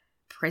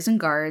prison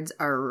guards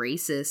are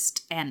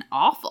racist and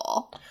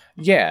awful.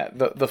 Yeah,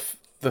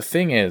 the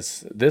thing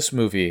is, this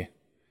movie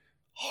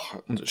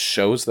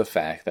shows the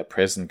fact that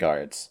prison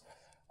guards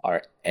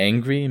are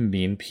angry,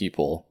 mean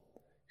people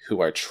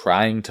who are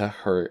trying to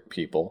hurt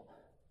people,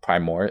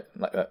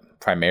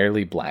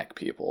 primarily black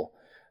people.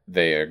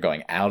 They are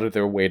going out of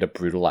their way to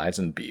brutalize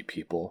and beat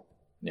people.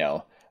 You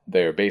know,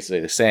 they're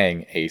basically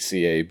saying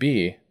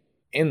ACAB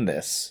in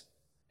this.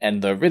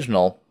 And the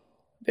original,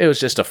 it was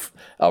just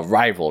a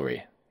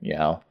rivalry, you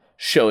know,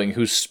 showing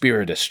whose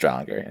spirit is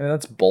stronger. And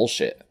that's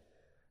bullshit.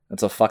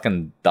 That's a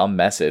fucking dumb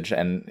message.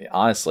 And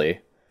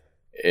honestly,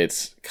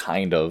 it's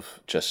kind of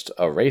just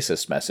a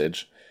racist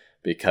message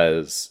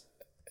because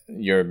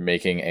you're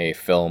making a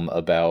film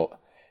about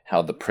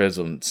how the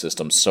prison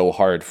system's so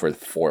hard for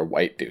 4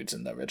 white dudes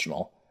in the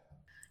original.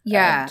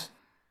 Yeah. And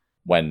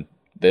when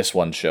this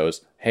one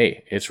shows,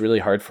 hey, it's really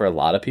hard for a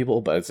lot of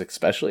people, but it's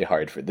especially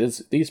hard for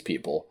these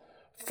people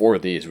for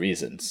these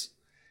reasons.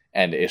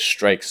 And it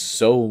strikes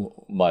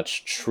so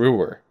much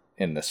truer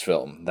in this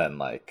film than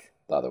like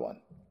the other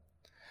one.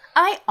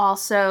 I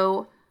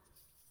also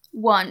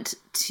want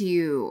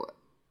to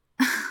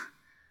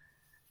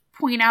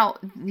point out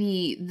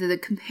the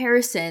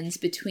comparisons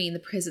between the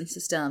prison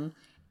system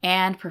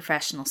and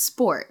professional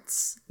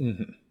sports.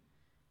 Mm-hmm.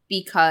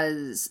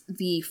 Because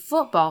the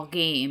football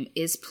game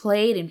is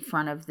played in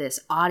front of this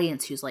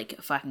audience who's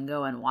like fucking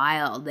going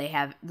wild. They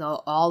have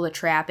all the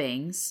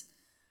trappings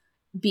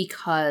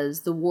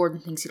because the warden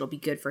thinks it'll be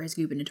good for his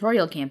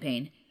gubernatorial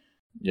campaign.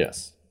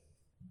 Yes.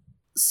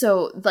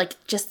 So,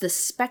 like, just the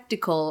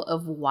spectacle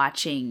of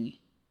watching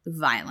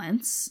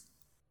violence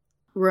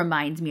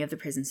reminds me of the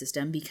prison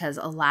system because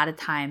a lot of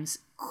times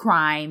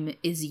crime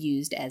is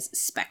used as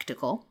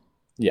spectacle.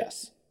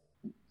 Yes.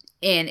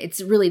 And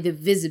it's really the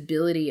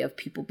visibility of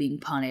people being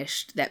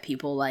punished that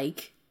people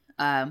like,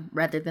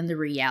 rather than the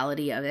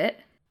reality of it.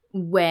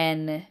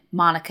 When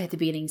Monica at the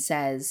beginning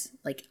says,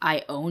 like,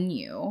 I own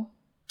you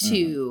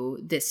to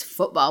this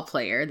football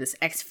player, this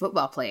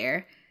ex-football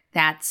player,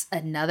 that's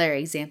another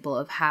example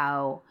of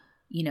how,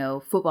 you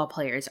know, football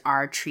players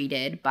are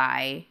treated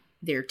by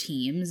their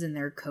teams and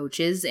their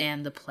coaches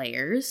and the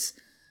players.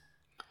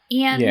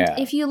 And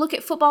if you look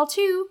at football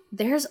too,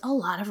 there's a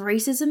lot of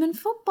racism in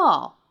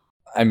football.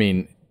 I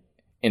mean,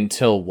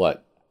 until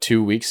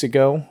 2 weeks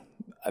ago,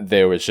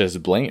 there was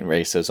just blatant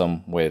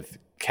racism with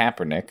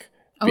Kaepernick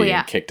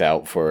being kicked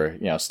out for,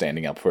 you know,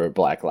 standing up for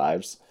Black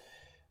lives.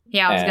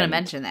 Yeah, I was going to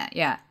mention that.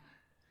 Yeah.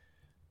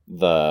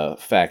 The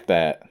fact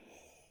that,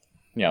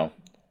 you know,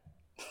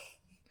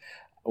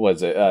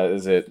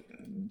 is it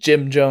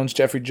Jim Jones,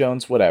 Jeffrey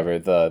Jones, whatever,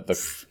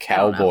 the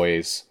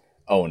Cowboys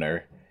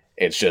owner,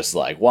 it's just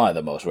like one of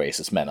the most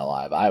racist men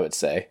alive, I would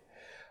say.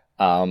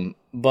 But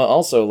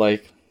also,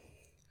 like,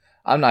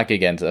 I'm not going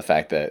to get into the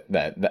fact that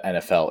the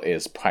NFL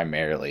is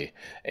primarily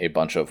a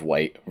bunch of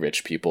white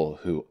rich people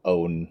who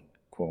own,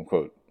 quote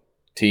unquote,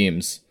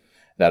 teams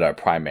that are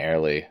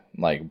primarily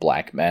like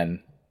black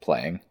men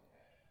playing.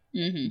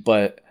 Mm-hmm.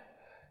 But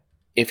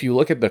if you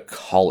look at the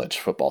college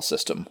football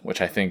system, which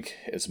I think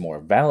is more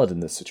valid in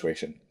this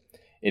situation,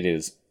 it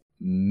is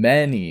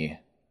many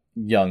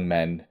young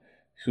men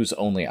whose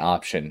only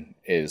option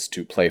is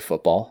to play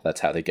football.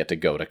 That's how they get to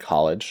go to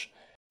college.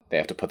 They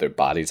have to put their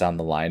bodies on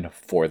the line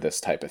for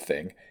this type of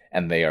thing.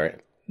 And they are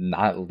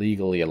not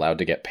legally allowed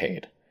to get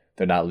paid.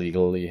 They're not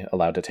legally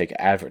allowed to take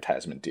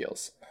advertisement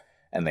deals.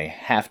 And they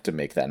have to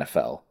make the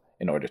NFL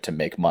in order to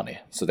make money.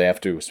 So they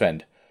have to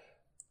spend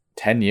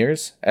 10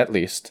 years, at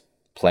least,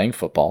 playing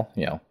football,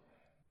 you know,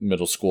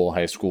 middle school,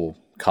 high school,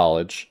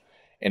 college,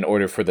 in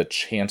order for the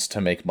chance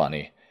to make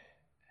money.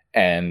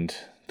 And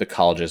the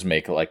colleges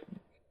make like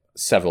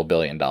several $1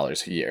 billion a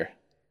year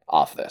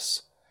off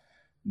this.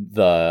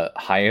 The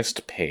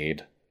highest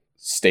paid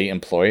state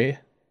employee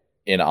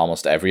in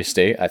almost every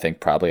state, I think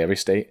probably every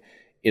state,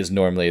 is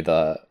normally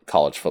the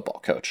college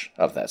football coach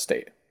of that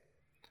state.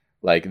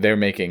 Like, they're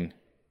making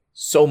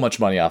so much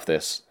money off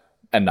this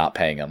and not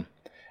paying them.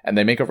 And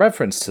they make a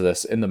reference to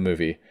this in the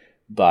movie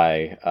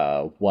by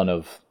one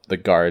of the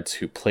guards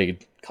who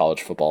played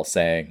college football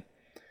saying,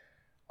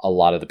 a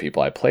lot of the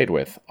people I played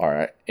with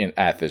are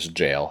at this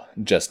jail,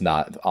 just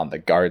not on the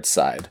guard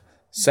side,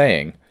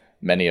 saying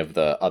many of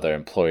the other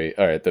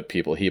the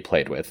people he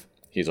played with,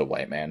 he's a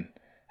white man,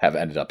 have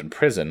ended up in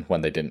prison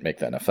when they didn't make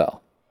the NFL.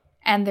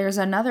 And there's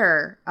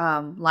another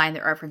line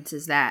that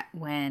references that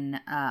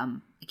when, I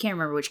can't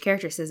remember which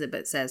character says it,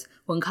 but it says,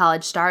 when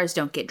college stars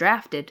don't get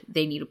drafted,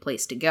 they need a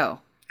place to go.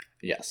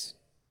 Yes.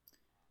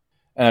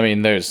 And I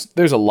mean, there's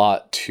a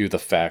lot to the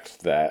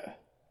fact that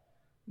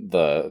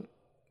the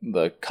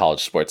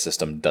college sports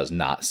system does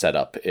not set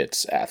up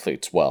its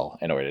athletes well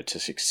in order to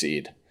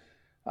succeed.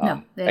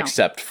 No, they don't.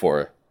 Except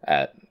for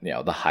at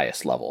the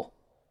highest level.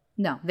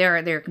 No,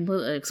 they're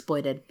completely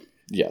exploited.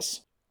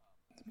 Yes.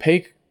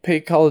 Pay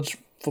college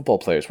football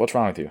players. What's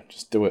wrong with you?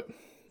 Just do it.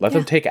 Let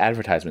them take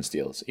advertisement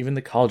deals. Even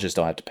the colleges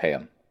don't have to pay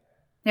them.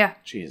 Yeah.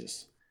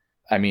 Jesus.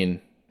 I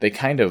mean, they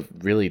kind of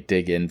really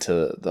dig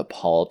into the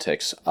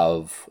politics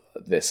of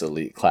this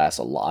elite class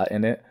a lot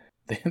in it.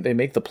 They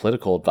make the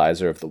political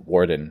advisor of the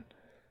warden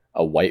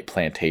a white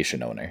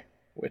plantation owner,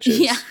 which is...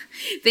 Yeah,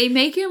 they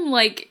make him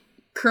like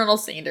Colonel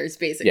Sanders,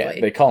 basically. Yeah,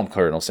 they call him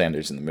Colonel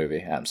Sanders in the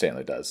movie. Adam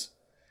Sandler does.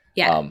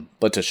 Yeah.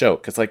 But to show,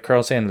 because like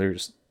Colonel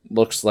Sanders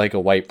looks like a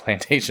white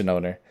plantation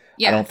owner.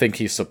 Yeah. I don't think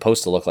he's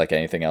supposed to look like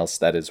anything else.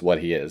 That is what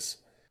he is.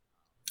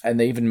 And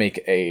they even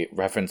make a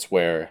reference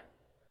where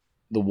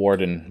the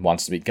warden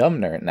wants to be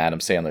governor, and Adam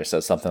Sandler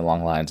says something along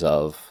the lines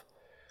of,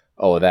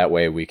 oh, that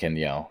way we can,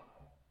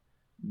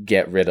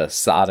 get rid of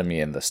sodomy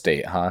in the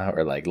state, huh?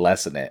 Or like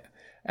lessen it.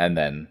 And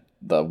then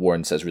the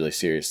warden says really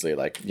seriously,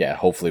 like, yeah,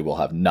 hopefully we'll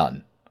have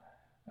none.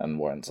 And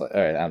Warren's like,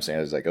 all right, Adam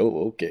Sandler's like,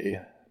 oh,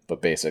 okay.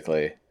 But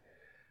basically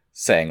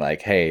saying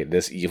like, hey,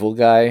 this evil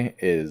guy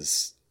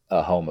is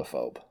a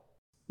homophobe.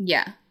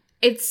 Yeah.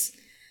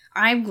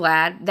 I'm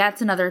glad.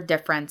 That's another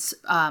difference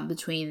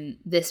between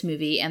this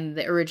movie and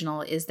the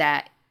original, is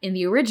that in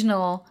the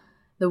original,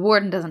 the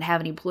warden doesn't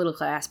have any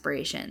political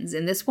aspirations.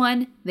 In this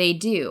one, they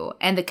do.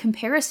 And the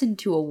comparison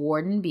to a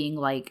warden being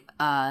like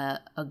a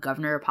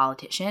governor or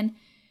politician,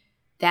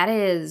 that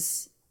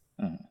is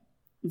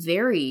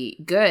very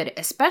good,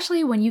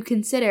 especially when you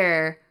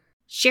consider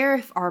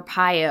Sheriff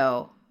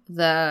Arpaio,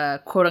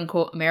 the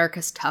quote-unquote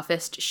America's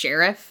toughest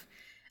sheriff.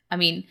 I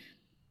mean,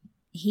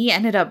 he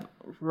ended up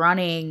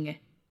running...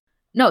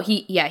 No,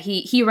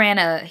 he ran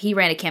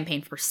a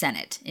campaign for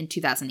Senate in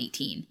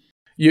 2018.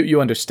 You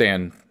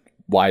understand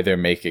why they're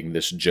making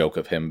this joke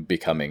of him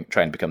trying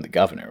to become the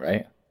governor,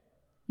 right?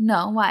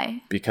 No,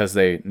 why? Because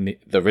the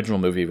original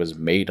movie was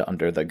made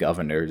under the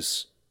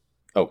governor's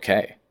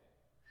okay.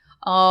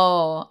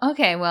 Oh,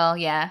 okay, well,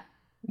 yeah.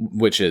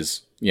 Which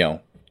is,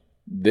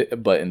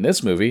 but in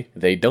this movie,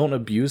 they don't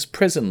abuse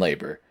prison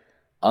labor,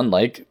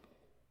 unlike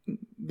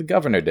the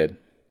governor did.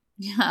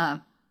 Yeah.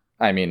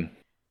 I mean,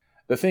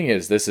 the thing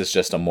is, this is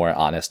just a more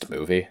honest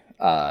movie.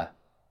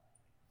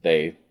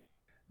 They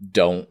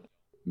don't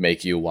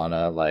make you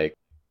wanna, like,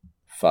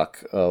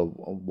 fuck a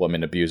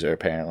woman abuser,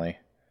 apparently.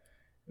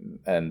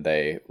 And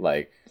they,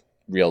 like,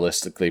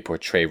 realistically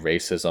portray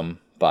racism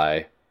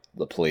by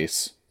the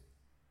police.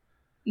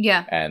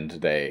 Yeah. And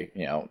they,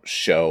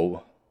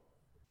 show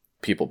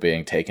people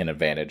being taken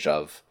advantage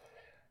of.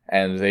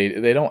 And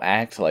they don't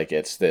act like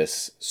it's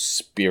this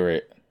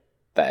spirit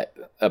that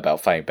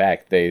about fighting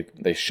back.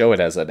 They show it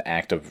as an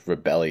act of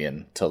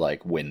rebellion to,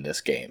 like, win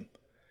this game.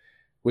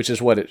 Which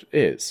is what it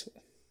is.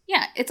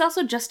 Yeah, it's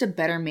also just a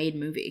better made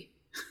movie.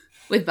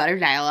 With better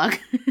dialogue.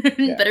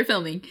 Better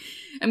filming.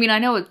 I mean, I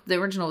know the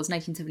original was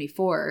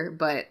 1974,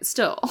 but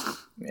still.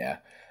 Yeah.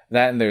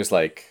 That, and there's,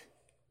 like,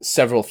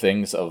 several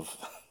things of...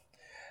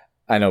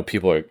 I know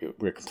people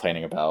were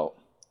complaining about,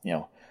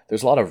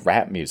 there's a lot of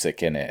rap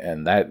music in it,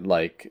 and that,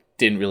 like,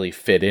 didn't really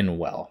fit in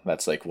well.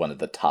 That's, like, one of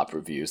the top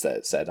reviews that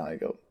it said. And I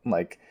go,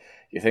 like,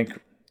 you think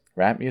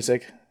rap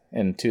music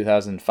in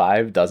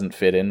 2005 doesn't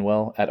fit in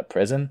well at a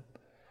prison?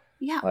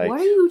 Yeah, like,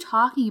 what are you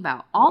talking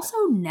about? Also,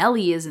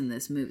 Nelly is in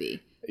this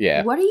movie.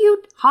 Yeah. What are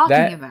you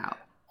talking about?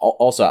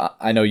 Also,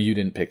 I know you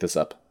didn't pick this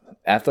up.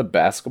 At the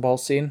basketball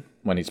scene,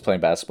 when he's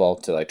playing basketball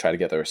to, like, try to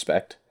get the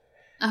respect,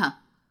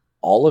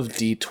 all of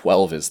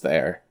D12 is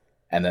there,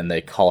 and then they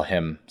call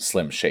him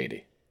Slim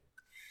Shady.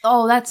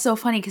 Oh, that's so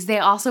funny, because they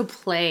also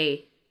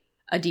play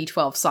a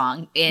D12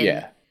 song in...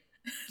 Yeah.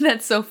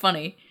 That's so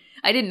funny.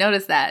 I didn't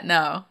notice that,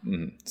 no.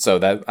 Mm-hmm. So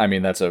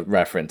that's a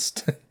reference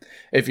to,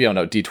 if you don't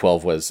know,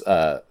 D12 was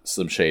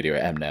Slim Shady or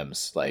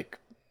Eminem's, like,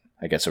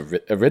 I guess,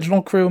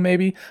 original crew,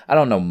 maybe? I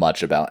don't know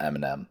much about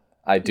Eminem.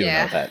 I do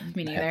know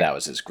that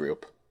was his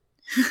group.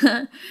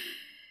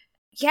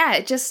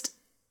 Yeah,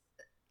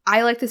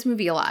 I like this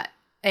movie a lot.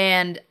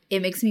 And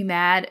it makes me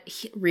mad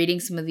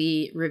reading some of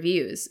the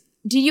reviews.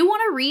 Do you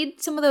want to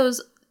read some of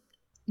those?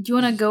 Do you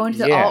want to go into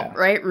the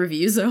alt-right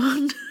review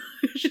zone?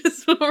 Which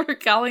is what we're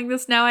calling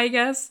this now, I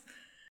guess.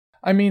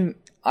 I mean,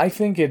 I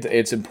think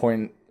it's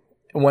important,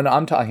 when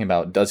I'm talking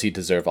about does he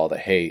deserve all the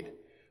hate,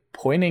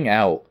 pointing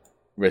out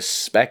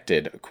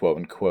respected,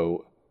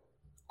 quote-unquote,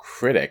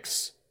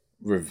 critics'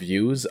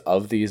 reviews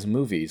of these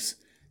movies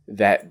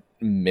that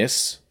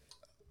miss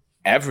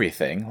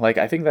everything. Like,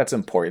 I think that's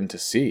important to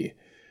see.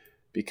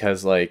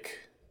 Because,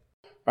 like,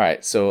 all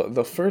right, so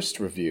the first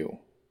review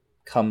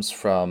comes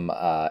from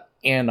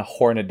Anne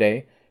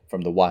Hornaday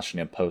from the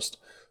Washington Post,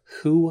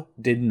 who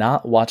did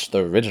not watch the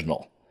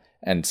original.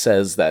 and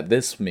says that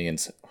this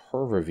means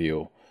her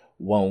review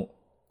won't,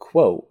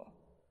 quote,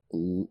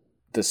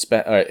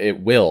 it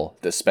will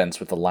dispense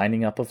with the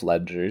lining up of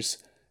ledgers,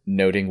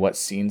 noting what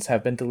scenes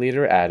have been deleted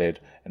or added,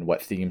 and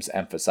what themes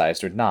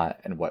emphasized or not,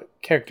 and what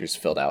characters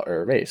filled out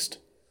or erased.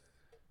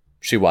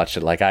 She watched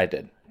it like I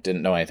did.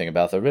 Didn't know anything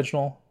about the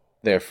original,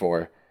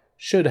 therefore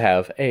should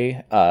have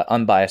a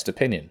unbiased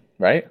opinion,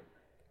 right?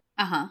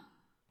 Uh-huh.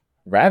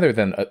 Rather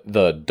than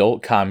the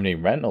adult comedy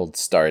Reynolds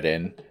starred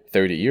in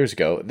 30 years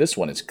ago, this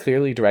one is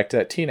clearly directed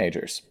at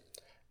teenagers.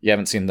 You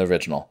haven't seen the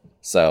original,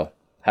 so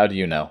how do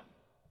you know?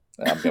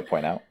 I'm going to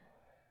point out.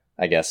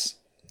 I guess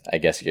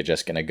you're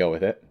just going to go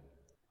with it.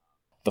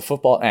 The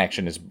football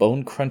action is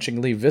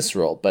bone-crunchingly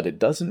visceral, but it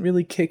doesn't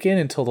really kick in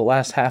until the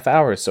last half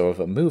hour or so of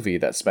a movie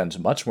that spends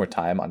much more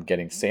time on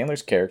getting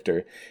Sandler's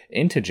character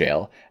into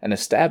jail and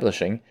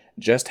establishing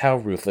just how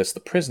ruthless the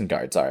prison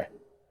guards are.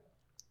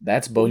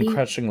 That's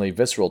bone-crushingly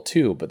visceral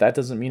too, but that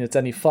doesn't mean it's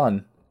any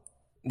fun.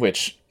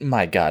 Which,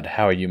 my god,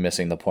 how are you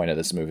missing the point of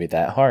this movie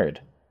that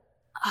hard?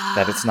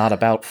 That it's not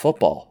about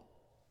football.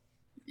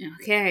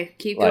 Okay,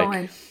 keep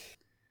going.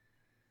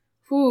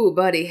 Ooh,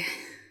 buddy.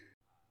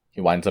 He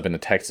winds up in a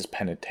Texas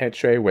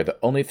penitentiary where the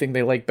only thing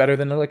they like better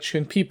than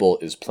electrocuting people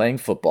is playing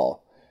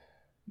football.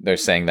 They're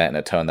saying that in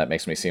a tone that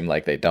makes me seem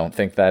like they don't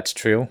think that's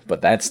true,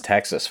 but that's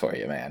Texas for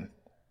you, man.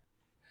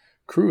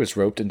 Crew is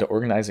roped into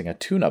organizing a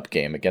tune-up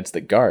game against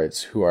the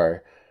guards, who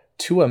are,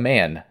 to a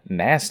man,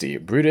 nasty,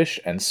 brutish,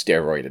 and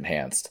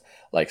steroid-enhanced.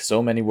 Like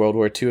so many World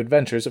War II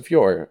adventures of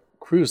yore,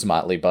 Crew's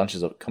motley bunch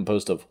is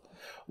composed of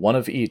one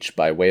of each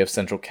by way of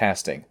central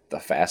casting: the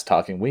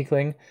fast-talking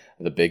weakling,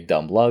 the big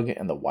dumb lug,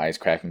 and the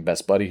wisecracking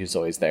best buddy who's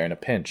always there in a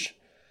pinch.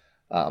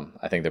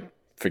 I think they're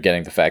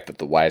forgetting the fact that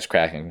the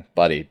wisecracking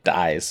buddy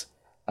dies.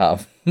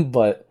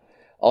 But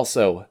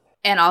also...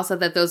 And also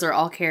that those are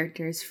all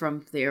characters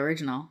from the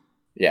original.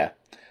 Yeah.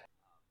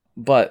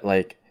 But,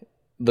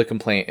 the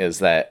complaint is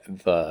that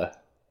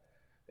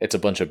it's a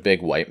bunch of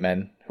big white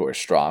men who are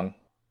strong.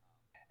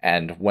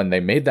 And when they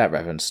made that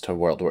reference to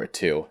World War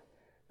II,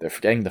 they're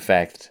forgetting the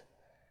fact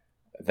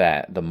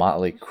that the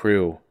motley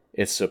crew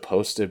is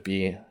supposed to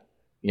be,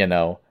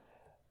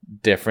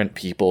 different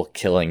people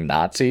killing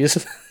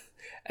Nazis.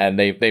 And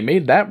they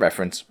made that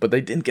reference, but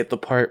they didn't get the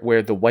part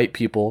where the white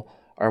people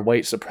are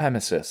white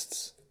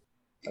supremacists.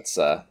 That's,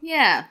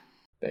 yeah.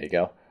 There you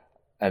go.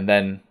 And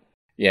then,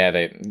 yeah,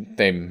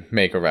 they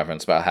make a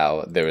reference about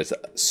how there was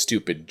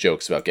stupid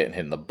jokes about getting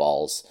hit in the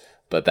balls,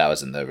 but that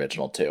was in the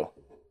original too.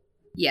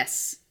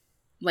 Yes.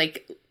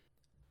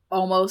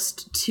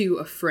 Almost to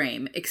a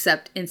frame,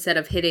 except instead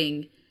of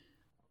hitting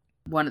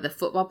one of the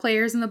football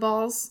players in the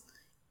balls,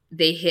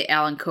 they hit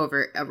Alan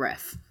Covert, a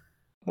ref.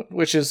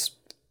 Which is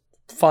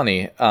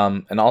funny,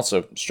 and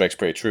also strikes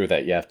pretty true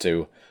that you have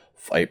to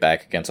fight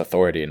back against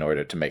authority in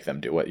order to make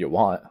them do what you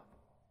want.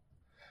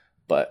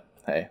 But,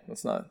 hey,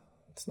 let's not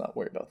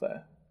worry about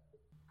that.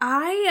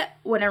 I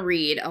want to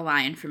read a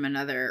line from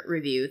another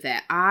review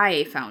that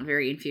I found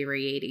very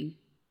infuriating.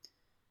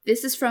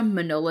 This is from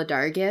Manola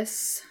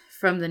Dargis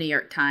from the New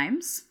York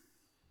Times.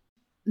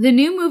 The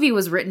new movie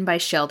was written by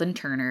Sheldon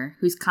Turner,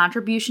 whose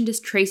contribution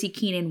to Tracy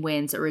Keenan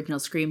Wynn's original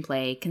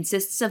screenplay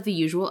consists of the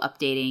usual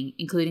updating,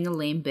 including a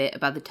lame bit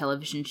about the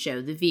television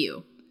show The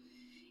View.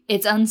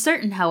 It's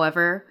uncertain,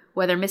 however,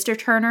 whether Mr.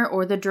 Turner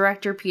or the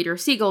director Peter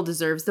Siegel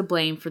deserves the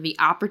blame for the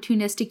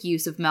opportunistic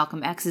use of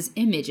Malcolm X's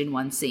image in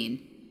one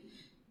scene.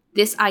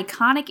 This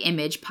iconic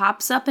image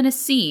pops up in a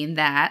scene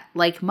that,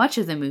 like much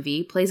of the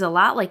movie, plays a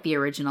lot like the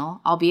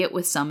original, albeit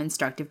with some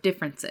instructive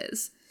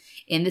differences.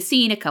 In the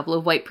scene, a couple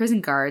of white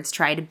prison guards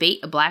try to bait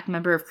a black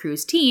member of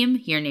Crew's team,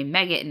 here named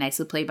Megget and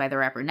nicely played by the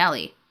rapper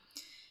Nelly.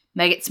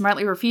 Megget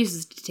smartly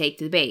refuses to take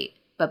the bait,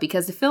 but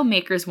because the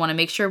filmmakers want to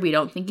make sure we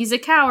don't think he's a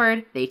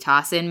coward, they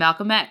toss in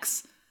Malcolm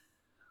X.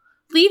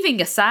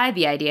 Leaving aside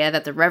the idea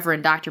that the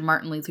Reverend Dr.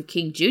 Martin Luther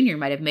King Jr.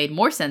 might have made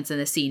more sense in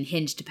a scene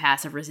hinged to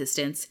passive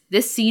resistance,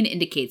 this scene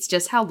indicates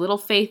just how little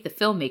faith the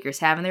filmmakers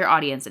have in their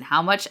audience and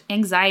how much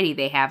anxiety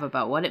they have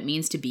about what it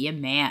means to be a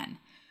man.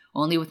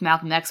 Only with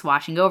Malcolm X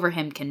watching over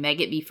him can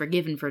Megget be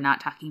forgiven for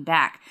not talking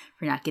back,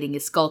 for not getting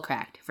his skull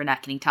cracked, for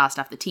not getting tossed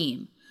off the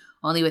team.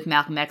 Only with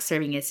Malcolm X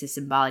serving as his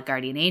symbolic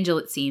guardian angel,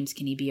 it seems,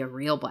 can he be a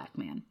real black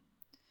man.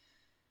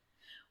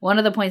 One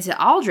of the points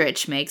that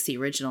Aldrich makes, the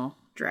original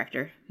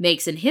director,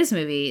 makes in his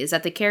movie is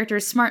that the character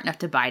is smart enough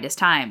to bide his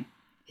time.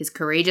 His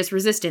courageous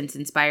resistance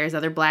inspires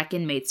other black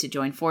inmates to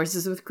join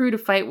forces with Crew to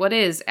fight what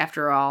is,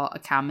 after all, a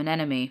common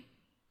enemy.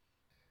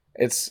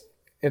 It's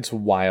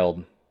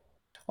wild.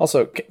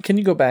 Also, can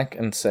you go back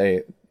and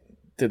say,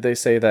 did they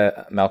say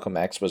that Malcolm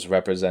X was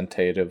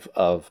representative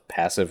of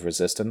passive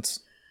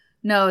resistance?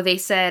 No, they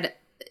said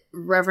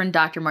Reverend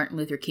Dr. Martin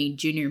Luther King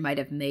Jr. might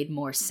have made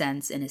more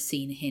sense in a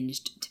scene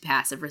hinged to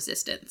passive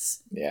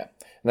resistance. Yeah.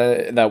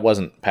 That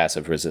wasn't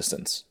passive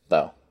resistance,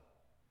 though.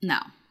 No.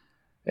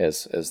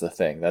 Is the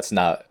thing. That's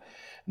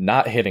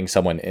not hitting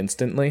someone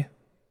instantly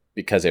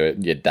because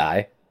you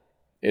die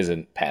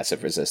isn't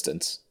passive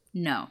resistance.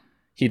 No.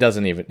 He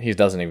doesn't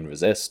even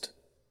resist.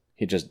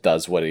 He just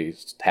does what he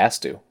has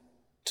to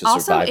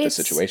survive the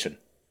situation.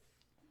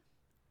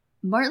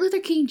 Martin Luther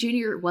King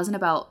Jr. wasn't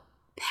about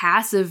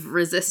passive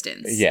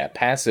resistance. Yeah,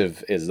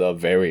 passive is a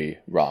very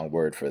wrong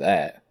word for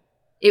that.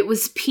 It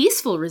was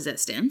peaceful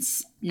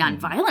resistance,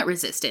 nonviolent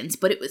resistance,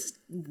 but it was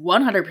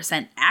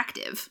 100%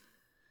 active.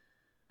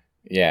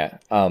 Yeah,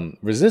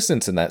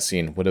 resistance in that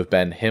scene would have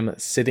been him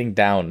sitting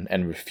down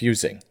and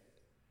refusing.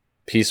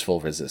 Peaceful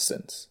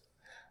resistance.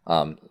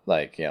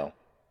 Like, you know,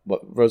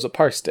 what Rosa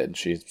Parks did.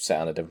 She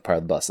sat on a different part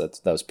of the bus.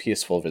 That was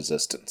peaceful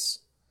resistance.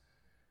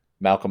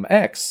 Malcolm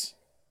X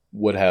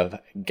would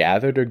have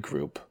gathered a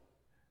group,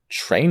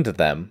 trained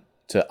them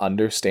to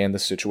understand the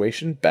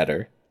situation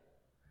better,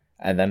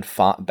 and then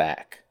fought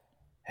back.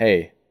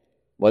 Hey,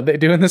 what'd they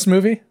do in this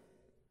movie?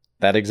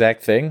 That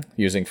exact thing,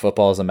 using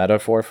football as a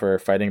metaphor for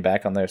fighting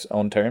back on their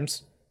own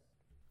terms.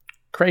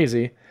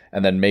 Crazy.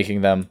 And then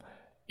making them,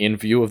 in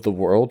view of the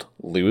world,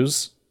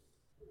 lose.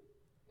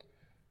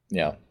 You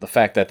know, the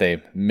fact that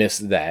they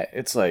missed that,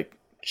 it's like,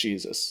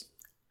 Jesus.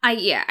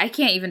 I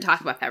can't even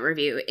talk about that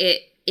review.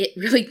 It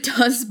really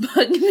does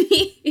bug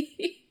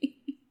me.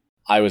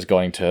 I was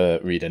going to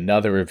read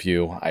another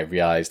review. I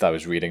realized I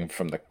was reading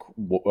from the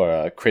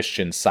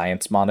Christian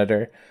Science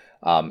Monitor,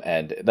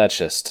 and that's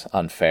just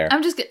unfair.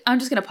 I'm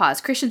just gonna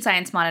pause. Christian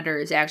Science Monitor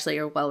is actually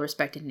a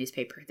well-respected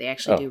newspaper. They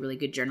actually do really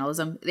good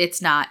journalism.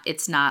 It's not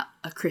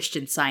a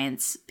Christian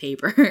Science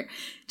paper,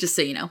 just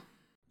so you know.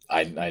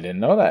 I didn't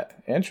know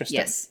that. Interesting.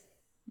 Yes.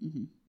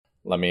 Mm-hmm.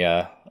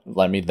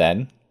 Let me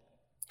then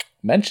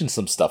mention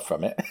some stuff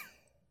from it.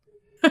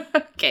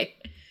 Okay.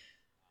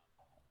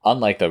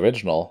 Unlike the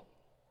original,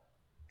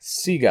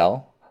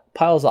 Seagal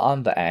piles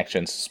on the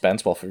action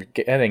suspense while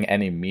forgetting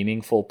any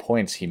meaningful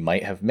points he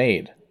might have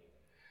made.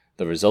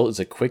 The result is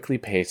a quickly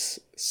paced,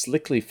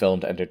 slickly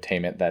filmed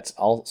entertainment that's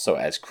also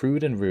as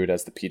crude and rude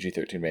as the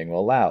PG-13 rating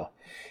will allow.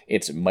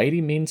 It's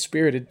mighty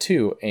mean-spirited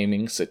too,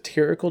 aiming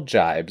satirical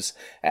jibes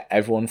at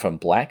everyone from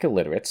black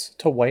illiterates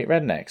to white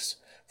rednecks,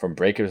 from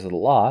breakers of the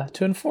law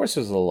to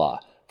enforcers of the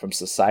law, from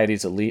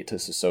society's elite to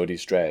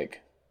society's drag.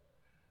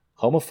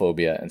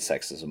 Homophobia and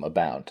sexism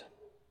abound.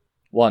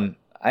 One,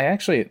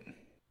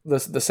 the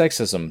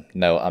sexism,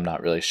 no, I'm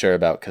not really sure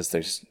about, because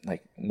there's,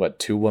 like, what,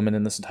 2 women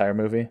in this entire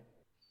movie?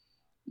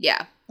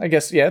 Yeah. I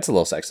guess, yeah, it's a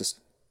little sexist.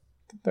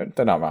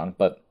 They're not wrong,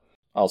 but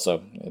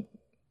also,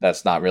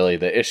 that's not really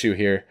the issue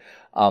here.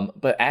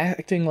 But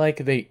acting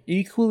like they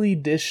equally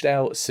dished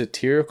out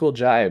satirical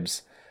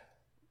jibes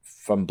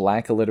from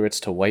black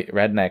illiterates to white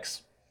rednecks.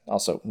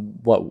 Also,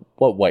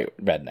 what white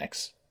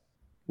rednecks?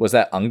 Was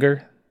that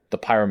Unger, the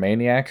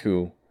pyromaniac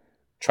who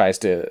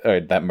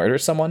that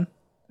murders someone?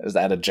 Is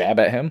that a jab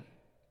at him?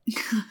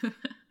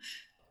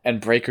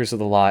 And breakers of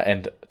the law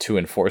and 2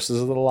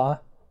 enforcers of the law?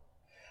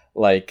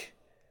 Like,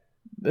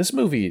 this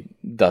movie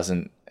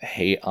doesn't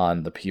hate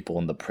on the people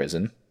in the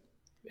prison.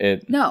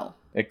 It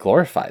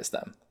glorifies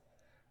them.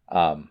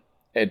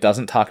 It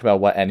doesn't talk about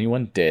what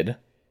anyone did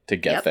to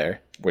get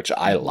there, which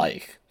I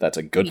like. That's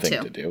a good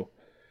thing to do.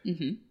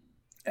 Mm-hmm.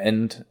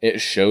 And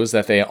it shows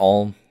that they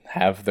all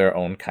have their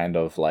own kind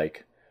of,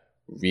 like,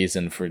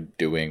 reason for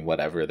doing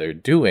whatever they're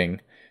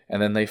doing,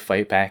 and then they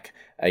fight back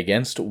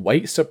against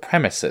white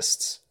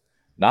supremacists,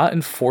 not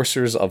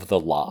enforcers of the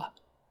law.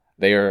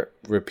 They are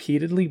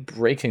repeatedly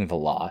breaking the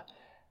law,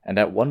 and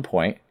at one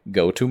point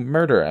go to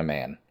murder a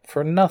man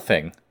for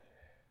nothing,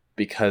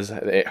 because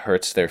it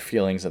hurts their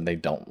feelings and they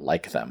don't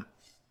like them.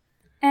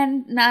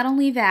 And not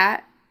only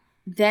that,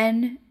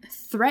 then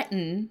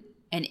threaten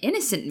an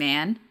innocent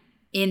man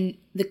in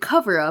the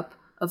cover-up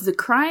of the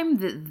crime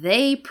that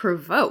they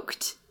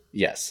provoked.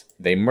 Yes,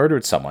 they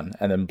murdered someone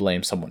and then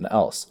blamed someone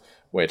else,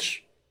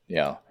 which, you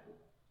know,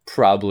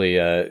 probably,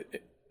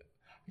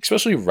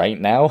 especially right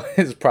now,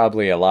 is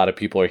probably a lot of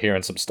people are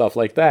hearing some stuff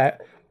like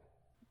that.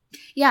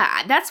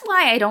 Yeah, that's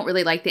why I don't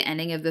really like the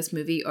ending of this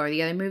movie or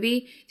the other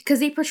movie, because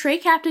they portray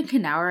Captain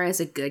Kanawha as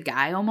a good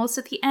guy almost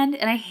at the end,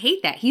 and I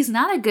hate that. He's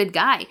not a good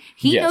guy.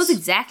 He knows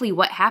exactly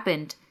what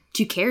happened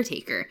to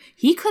Caretaker.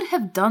 He could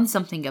have done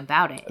something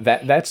about it.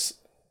 That's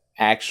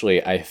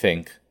actually, I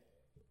think,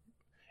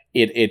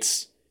 it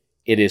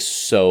is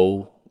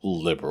so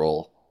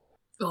liberal.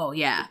 Oh,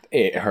 yeah.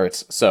 It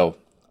hurts. So,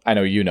 I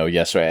know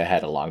yesterday I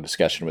had a long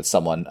discussion with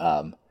someone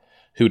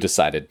who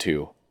decided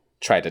to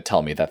try to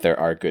tell me that there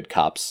are good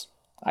cops.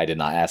 I did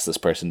not ask this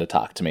person to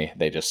talk to me.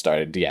 They just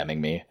started DMing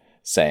me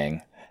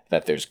saying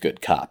that there's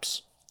good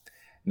cops.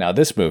 Now,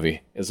 this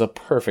movie is a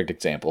perfect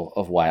example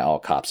of why all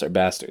cops are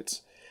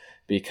bastards.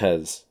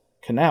 Because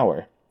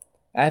Kanawha,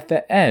 at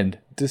the end,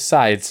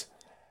 decides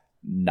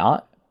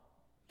not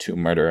to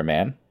murder a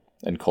man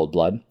in cold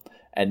blood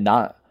and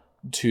not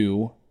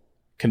to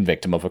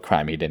convict him of a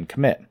crime he didn't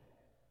commit.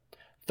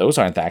 Those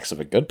aren't the acts of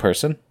a good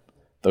person.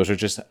 Those are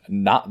just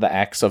not the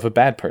acts of a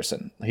bad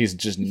person. He's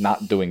just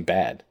not doing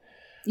bad.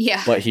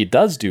 Yeah. But he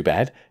does do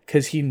bad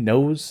because he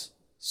knows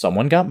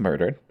someone got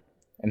murdered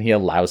and he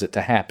allows it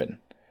to happen.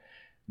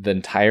 The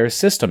entire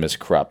system is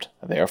corrupt.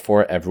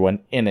 Therefore, everyone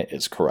in it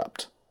is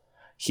corrupt.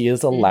 He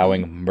is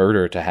allowing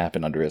murder to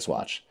happen under his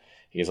watch.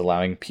 He is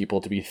allowing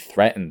people to be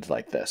threatened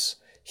like this.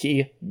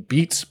 He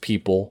beats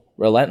people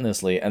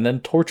relentlessly and then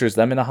tortures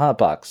them in a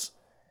hotbox.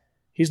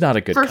 He's not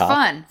a good for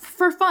cop.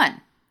 For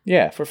fun.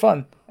 Yeah, for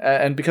fun.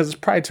 And because it's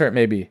pride hurt,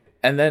 maybe.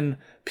 And then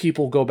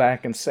people go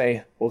back and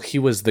say, well, he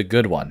was the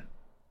good one.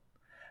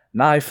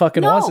 Nah, he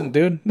fucking wasn't,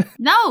 dude.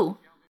 No.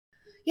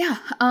 Yeah,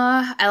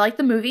 I like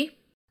the movie.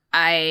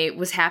 I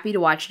was happy to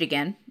watch it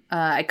again.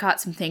 I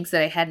caught some things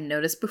that I hadn't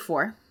noticed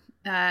before.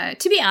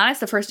 To be honest,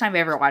 the first time I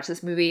ever watched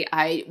this movie,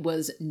 I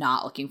was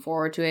not looking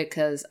forward to it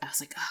because I was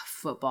like, oh,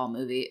 football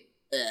movie.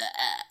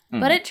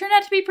 But it turned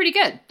out to be pretty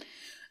good.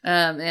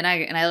 And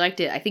I liked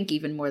it, I think,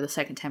 even more the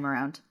second time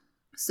around.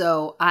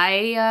 So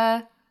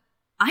I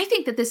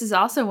think that this is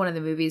also one of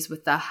the movies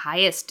with the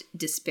highest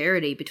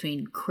disparity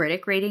between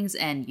critic ratings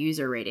and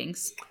user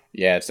ratings.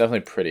 Yeah, it's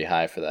definitely pretty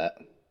high for that.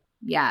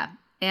 Yeah.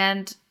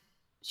 And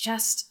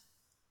just,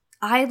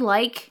 I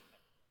like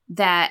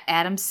that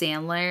Adam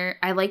Sandler,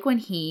 I like when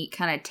he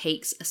kind of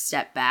takes a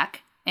step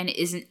back and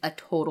isn't a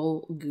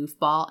total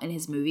goofball in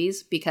his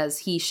movies because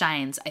he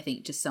shines, I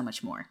think, just so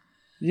much more.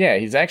 Yeah,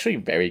 he's actually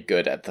very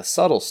good at the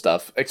subtle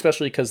stuff,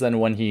 especially because then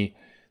when he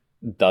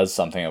does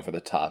something over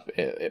the top,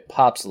 it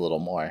pops a little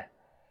more.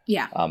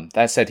 Yeah.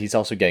 That said, he's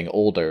also getting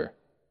older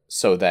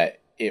so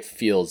that it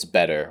feels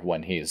better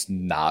when he's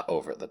not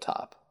over the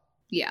top.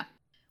 Yeah.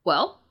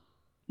 Well,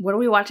 what are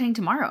we watching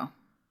tomorrow?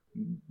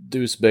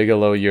 Deuce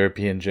Bigalow,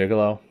 European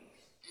Gigolo.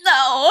 No,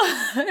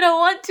 I don't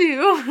want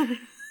to.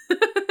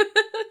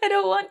 I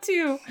don't want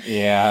to.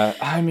 Yeah,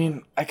 I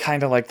mean, I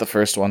kind of like the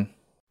first one.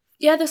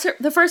 Yeah,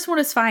 the first one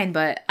is fine,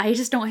 but I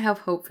just don't have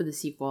hope for the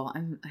sequel.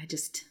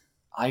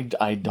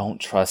 I don't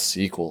trust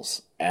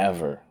sequels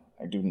ever.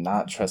 I do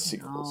not trust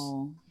sequels.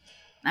 No.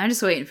 I'm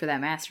just waiting for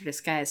that Master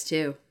Disguise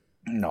too.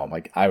 No,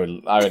 like I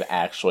would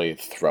actually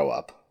throw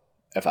up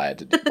if I had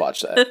to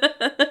watch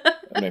that.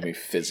 It made me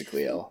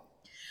physically ill.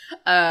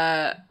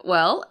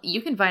 Well,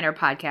 you can find our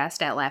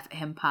podcast at Laugh at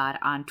Him Pod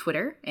on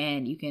Twitter,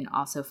 and you can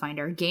also find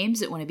our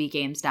games at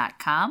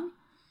wannabegames.com.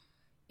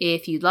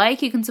 If you'd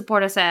like, you can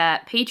support us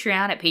at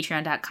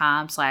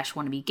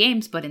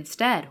patreon.com/wannabegames, but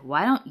instead,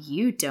 why don't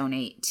you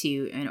donate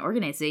to an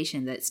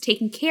organization that's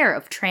taking care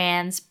of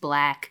trans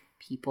Black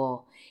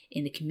people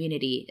in the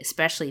community,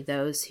 especially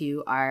those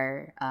who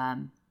are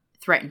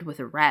threatened with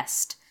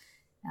arrest,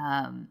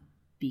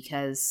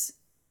 because,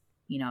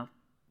 you know,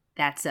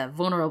 that's a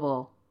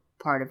vulnerable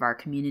part of our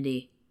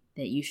community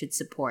that you should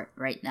support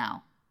right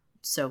now.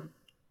 So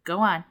go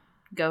on.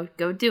 Go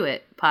do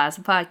it. Pause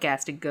the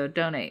podcast and go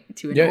donate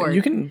to an org.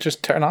 You can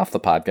just turn off the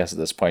podcast at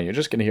this point. You're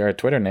just going to hear our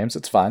Twitter names.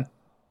 It's fine.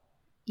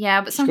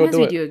 Yeah, but sometimes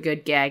we do a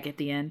good gag at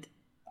the end.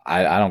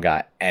 I don't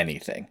got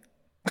anything.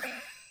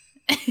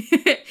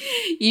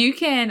 You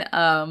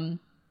can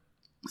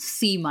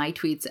see my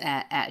tweets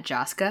at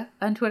Joska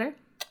on Twitter.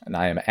 And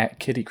I am at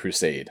Kitty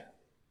Crusade.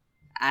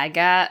 I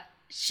got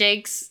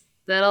shakes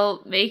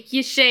that'll make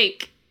you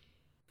shake.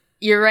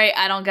 You're right,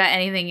 I don't got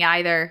anything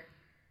either.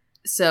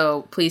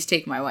 So please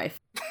take my wife.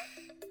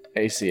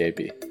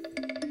 ACAB.